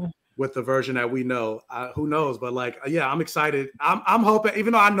with the version that we know? Who knows? But like, I'm excited. I'm hoping,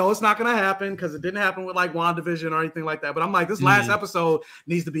 even though I know it's not going to happen because it didn't happen with like WandaVision or anything like that. But I'm like, this last episode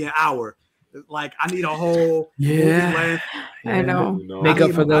needs to be an hour. Like, I need a whole movie length. I know. Make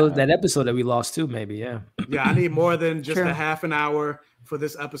up for that episode that we lost too, maybe. I need more than just a half an hour for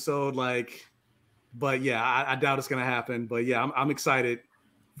this episode. Like, but I doubt it's gonna happen. But I'm excited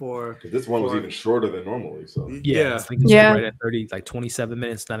for this one was even shorter than normally. So I think it's right at 27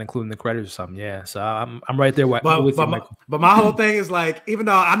 minutes, not including the credits or something. Yeah, so I'm right there with you, Michael. But my whole thing is like, even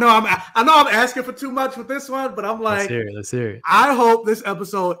though I know I'm asking for too much with this one, but I'm like, let's hear it. I hope this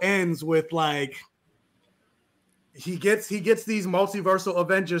episode ends with like he gets these multiversal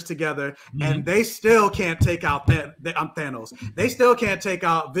Avengers together, and they still can't take out Thanos. They still can't take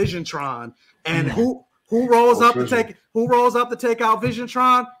out Visiontron, and who rolls up to take out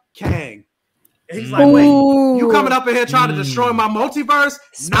Visiontron? Kang. He's like, wait, you coming up in here trying to destroy my multiverse?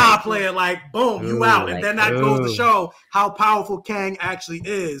 Nah, player, like, boom, you out. And then that goes to show how powerful Kang actually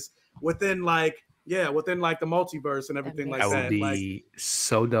is within the multiverse and everything like that. That would be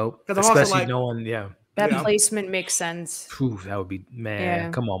so dope. Especially knowing, that placement makes sense. Ooh, that would be,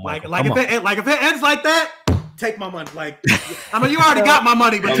 come on, Michael. Like if it ends like that, take my money. Like, I mean, you already got my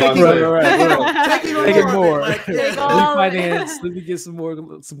money, but take even more. Like, finance. Let me get some more.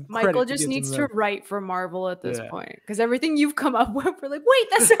 Michael just needs to write for Marvel at this point, because everything you've come up with, we're like, wait,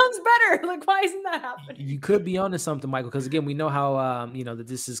 that sounds better. Like, why isn't that happening? You could be onto something, Michael, because again, we know how that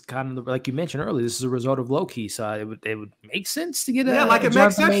this is kind of like you mentioned earlier. This is a result of Loki, so it would make sense to get it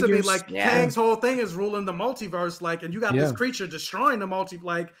makes sense to me. Like, Kang's whole thing is ruling the multiverse, like, and you got this creature destroying the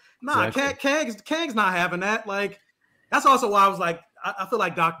like. Nah, exactly. Kang's not having that. Like, that's also why I was like, I feel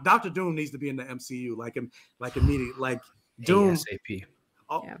like Dr. Doom needs to be in the MCU, like immediately, like Doom. ASAP.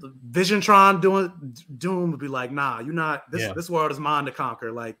 Visiontron Doom would be like, nah, you're not. This world is mine to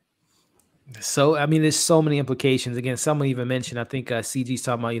conquer. Like, so I mean, there's so many implications. Again, someone even mentioned, I think CG's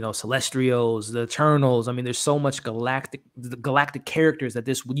talking about, Celestials, the Eternals. I mean, there's so much galactic characters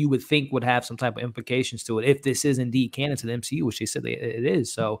that you would think would have some type of implications to it if this is indeed canon to the MCU, which they said it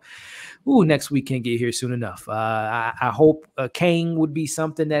is. So, next week can't get here soon enough. I hope Kang would be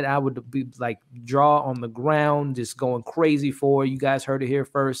something that I would be like draw on the ground, just going crazy for. You guys heard it here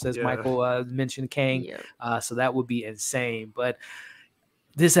first, as Michael mentioned Kang. So that would be insane, but.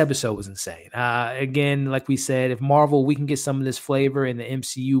 This episode was insane. Again, like we said, if Marvel, we can get some of this flavor in the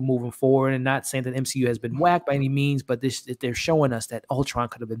MCU moving forward, and not saying that MCU has been whacked by any means, but they're showing us that Ultron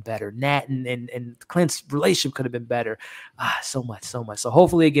could have been better. Nat and Clint's relationship could have been better. So much. So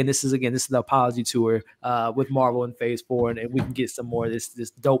hopefully, again, this is the apology tour with Marvel in Phase 4, and we can get some more of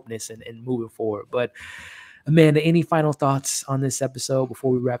this dopeness and moving forward. But Amanda, any final thoughts on this episode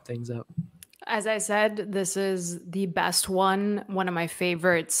before we wrap things up? As I said, this is the best one of my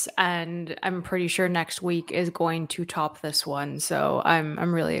favorites, and I'm pretty sure next week is going to top this one. So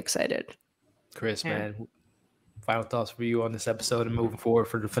I'm really excited. Chris, man, final thoughts for you on this episode and moving forward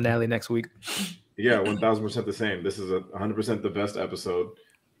for the finale next week? Yeah, 1000% the same. This is 100% the best episode.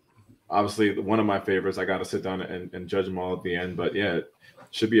 Obviously, one of my favorites. I got to sit down and judge them all at the end, but yeah, it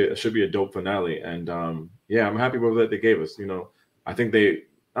should be a dope finale. And I'm happy with what they gave us. I think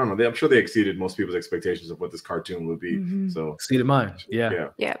I don't know. I'm sure they exceeded most people's expectations of what this cartoon would be. Mm-hmm. So exceeded mine. Yeah.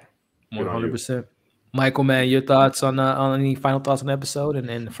 100%. Michael, man, your thoughts on any final thoughts on the episode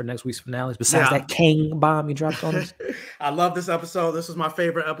and for next week's finales besides that Kang bomb you dropped on us? I love this episode. This was my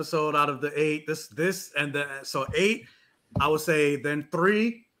favorite episode out of the 8. So 8, I would say, then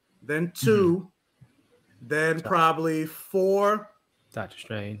 3, then 2, then probably 4. Doctor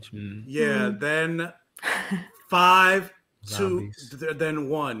Strange. Yeah, then 5, Zombies. 2, then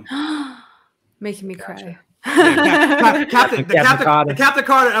 1. Making me cry. Yeah, Captain Carter. the Captain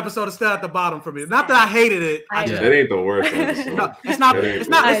Carter episode is still at the bottom for me. Not that I hated it. It ain't the worst episode. No, it's not. It's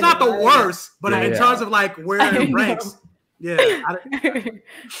not the worst, but in terms of like where it ranks, yeah.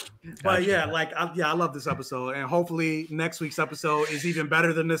 But yeah, like I love this episode, and hopefully next week's episode is even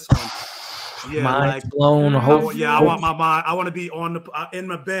better than this one. Yeah, Mind like blown. I want my mind. I want to be on the in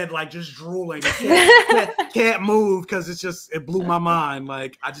my bed, like just drooling. Can't move because it blew my mind.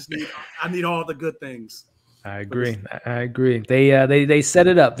 Like I need all the good things. I agree. They set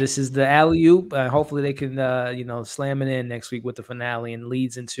it up. This is the alley-oop. Hopefully they can slam it in next week with the finale and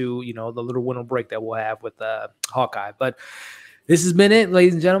leads into the little winter break that we'll have with Hawkeye. But this has been it,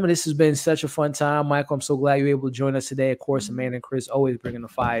 ladies and gentlemen. This has been such a fun time. Michael, I'm so glad you were able to join us today. Of course, Amanda and Chris always bringing the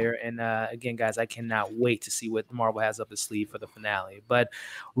fire. And again, guys, I cannot wait to see what Marvel has up its sleeve for the finale. But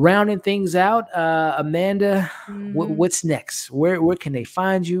rounding things out, Amanda, what's next? Where can they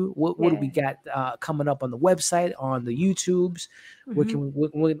find you? What do we got coming up on the website, on the YouTubes?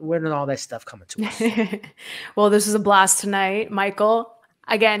 Where did all that stuff coming to us? Well, this is a blast tonight, Michael.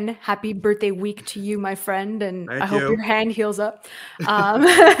 Again, happy birthday week to you, my friend, and I hope your hand heals up. Me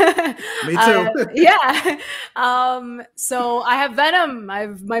too. Yeah. So I have Venom. I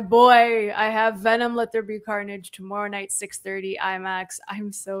have my boy. I have Venom. Let There Be Carnage tomorrow night, 6:30 IMAX.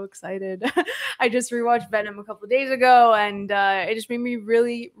 I'm so excited. I just rewatched Venom a couple of days ago, and it just made me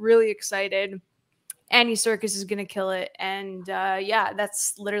really, really excited. Andy Serkis is going to kill it. And yeah,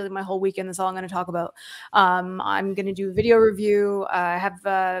 that's literally my whole weekend. That's all I'm going to talk about. I'm going to do a video review. I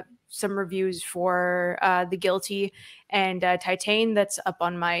have some reviews for The Guilty and Tait that's up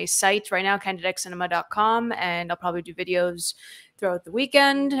on my site right now, candidcinema.com. And I'll probably do videos throughout the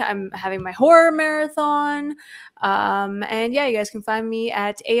weekend. I'm having my horror marathon. And yeah, you guys can find me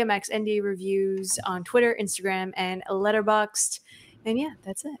at AMX NDA Reviews on Twitter, Instagram, and Letterboxd. And yeah,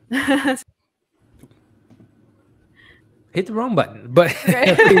 that's it. Hit the wrong button, but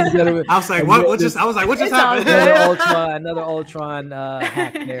I was like, what just happened? Another Ultron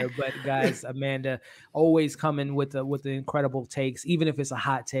hack there. But guys, Amanda always coming with the incredible takes, even if it's a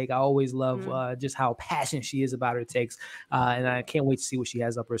hot take. I always love just how passionate she is about her takes, and I can't wait to see what she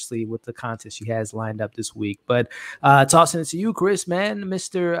has up her sleeve with the content she has lined up this week. But tossing it to you, Chris, man,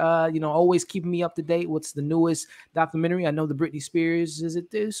 Mister, always keeping me up to date. What's the newest documentary? I know the Britney Spears. Is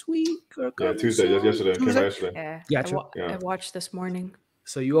it this week? Or Tuesday. Yesterday. Came out yesterday. Yeah. Gotcha. I watched this morning.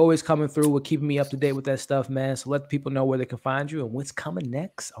 So you always coming through with keeping me up to date with that stuff, man. So let people know where they can find you and what's coming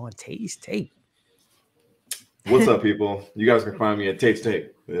next on Tait's Take. What's up, people? You guys can find me at Tait's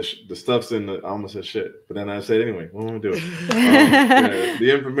Take. The stuff's in the, I almost said shit, but then I said anyway. What am I doing?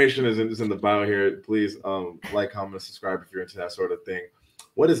 The information is in the bio here. Please like, comment, subscribe if you're into that sort of thing.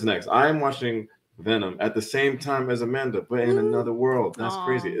 What is next? I am watching Venom at the same time as Amanda, but in another world. That's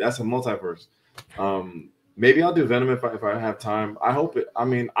crazy. That's a multiverse. Maybe I'll do Venom if I have time. I hope it. I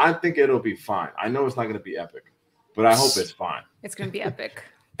mean, I think it'll be fine. I know it's not going to be epic, but I hope it's fine. It's going to be epic.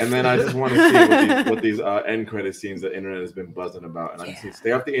 And then I just want to see what these end credit scenes the internet has been buzzing about. And I just need to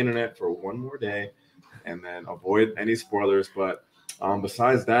stay off the internet for one more day and then avoid any spoilers. But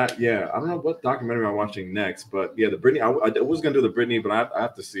besides that, yeah, I don't know what documentary I'm watching next. But yeah, the Britney, I was going to do the Britney, but I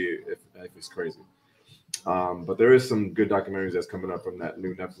have to see if it's crazy. But there is some good documentaries that's coming up from that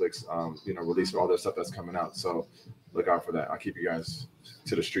new Netflix, release of all that stuff that's coming out. So look out for that. I'll keep you guys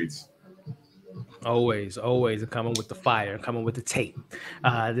to the streets. Always coming with the fire, coming with the tape,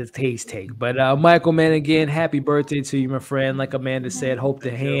 the Tait's Take. But Michael, man, again, happy birthday to you, my friend. Like Amanda said, hope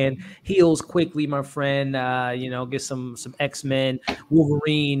the hand heals quickly, my friend. Get some X-Men,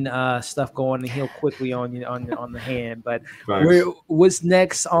 Wolverine stuff going and heal quickly on the hand. But what's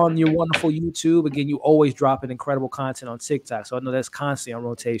next on your wonderful YouTube? Again, you always dropping incredible content on TikTok, so I know that's constantly on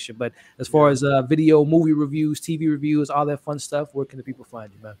rotation. But as far as video, movie reviews, TV reviews, all that fun stuff, where can the people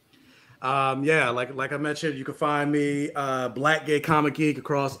find you, man? Like I mentioned, you can find me Black Gay Comic Geek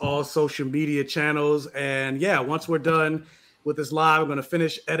across all social media channels. And yeah, once we're done with this live, I'm going to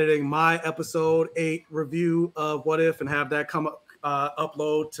finish editing my episode 8 review of What If and have that come up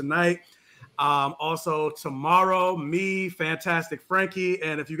upload tonight. Also tomorrow, me, Fantastic Frankie,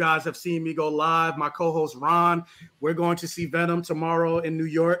 and if you guys have seen me go live, my co-host Ron, we're going to see Venom tomorrow in New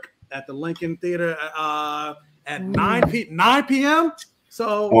York at the Lincoln Theater at 9 p.m.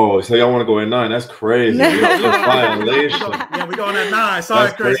 So y'all want to go at 9? That's crazy. Violation. Yeah, we're going at 9.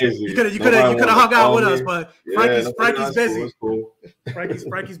 Sorry, Chris. You could have hung out with us, but Frankie's busy. Cool.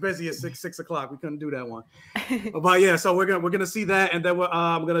 Frankie's busy at 6 o'clock. We couldn't do that one. But yeah, so we're gonna see that, and then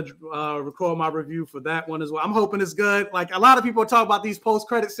I'm gonna record my review for that one as well. I'm hoping it's good. Like a lot of people talk about these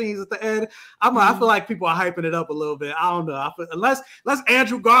post-credit scenes at the end. I feel like people are hyping it up a little bit. I don't know. Unless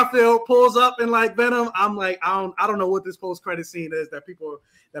Andrew Garfield pulls up in like Venom, I'm like I don't know what this post-credit scene is that people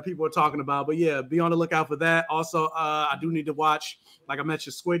are talking about. But yeah, be on the lookout for that. Also, I do need to watch, like I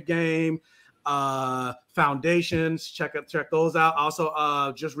mentioned, Squid Game, Foundations. Check those out.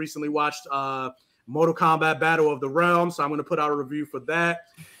 Also, just recently watched Mortal Kombat Battle of the Realm, so I'm going to put out a review for that.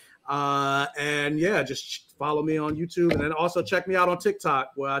 And yeah, just follow me on YouTube, and then also check me out on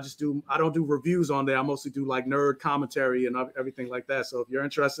TikTok, where I don't do reviews on there. I mostly do like nerd commentary and everything like that. So if you're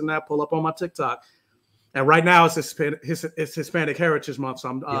interested in that, pull up on my TikTok. And right now it's Hispanic Heritage Month, so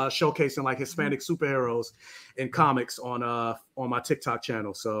I'm showcasing like Hispanic superheroes in comics on my TikTok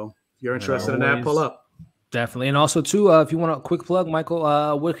channel. So if you're interested in that, pull up. Definitely. And also too, if you want a quick plug,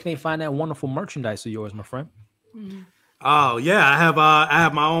 Michael, where can they find that wonderful merchandise of yours, my friend? Oh yeah, I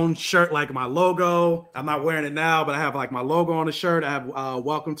have my own shirt, like my logo. I'm not wearing it now, but I have like my logo on the shirt. I have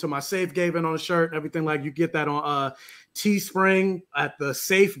 "Welcome to my Safe Haven" on the shirt and everything. Like you get that on Teespring at the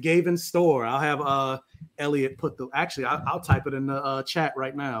Safe Haven store. I'll have Elliot put I'll type it in the chat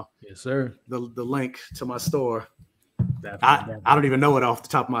right now. Yes, sir. The link to my store. Definitely. I don't even know it off the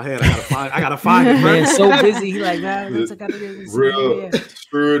top of my head. I gotta find it. Man, so busy. He like that. Real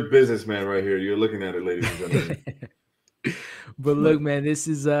shrewd businessman right here. You're looking at it, ladies and gentlemen. But look, man, this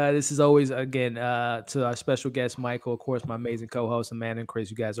is always, again, to our special guest, Michael, of course, my amazing co-host, Amanda and Chris.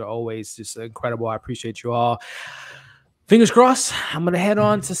 You guys are always just incredible. I appreciate you all. Fingers crossed. I'm gonna head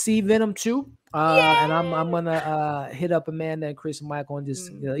on to see Venom 2. And I'm gonna hit up Amanda and Chris and Michael and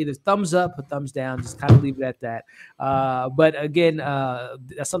just either thumbs up or thumbs down, just kind of leave it at that. But again,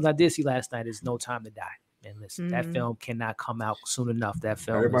 something I did see last night is No Time to Die. And listen, that film cannot come out soon enough. That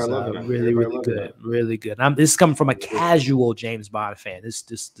film is really good, really good. This is coming from a casual James Bond fan. This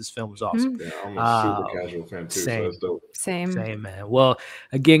film is awesome. Yeah, I'm a super casual fan too. So that's dope. Same, man. Well,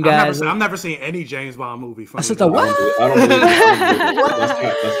 again, guys, I've never seen any James Bond movie. I said what?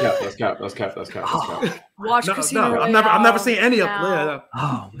 That's cap. Watch Casino Royale. I've never seen any of them. Yeah.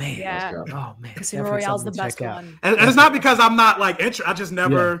 Oh man, yeah. Casino Royale's the best one. And it's not because I'm not like interested. I just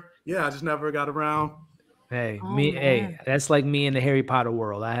never got around. Hey, hey, that's like me in the Harry Potter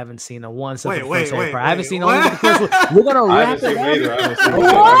world. I haven't seen one since the first Harry Potter. I haven't seen only the first one. We're gonna wrap it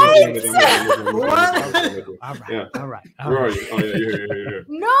up. All right. Where are you? Oh yeah, you're here.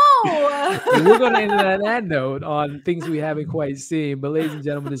 No. We're gonna end on that note on things we haven't quite seen. But ladies and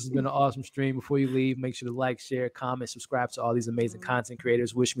gentlemen, this has been an awesome stream. Before you leave, make sure to like, share, comment, subscribe to all these amazing content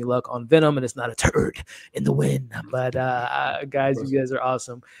creators. Wish me luck on Venom, and it's not a turd in the wind. But guys, you guys are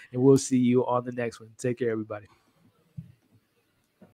awesome, and we'll see you on the next one. Take care, everybody.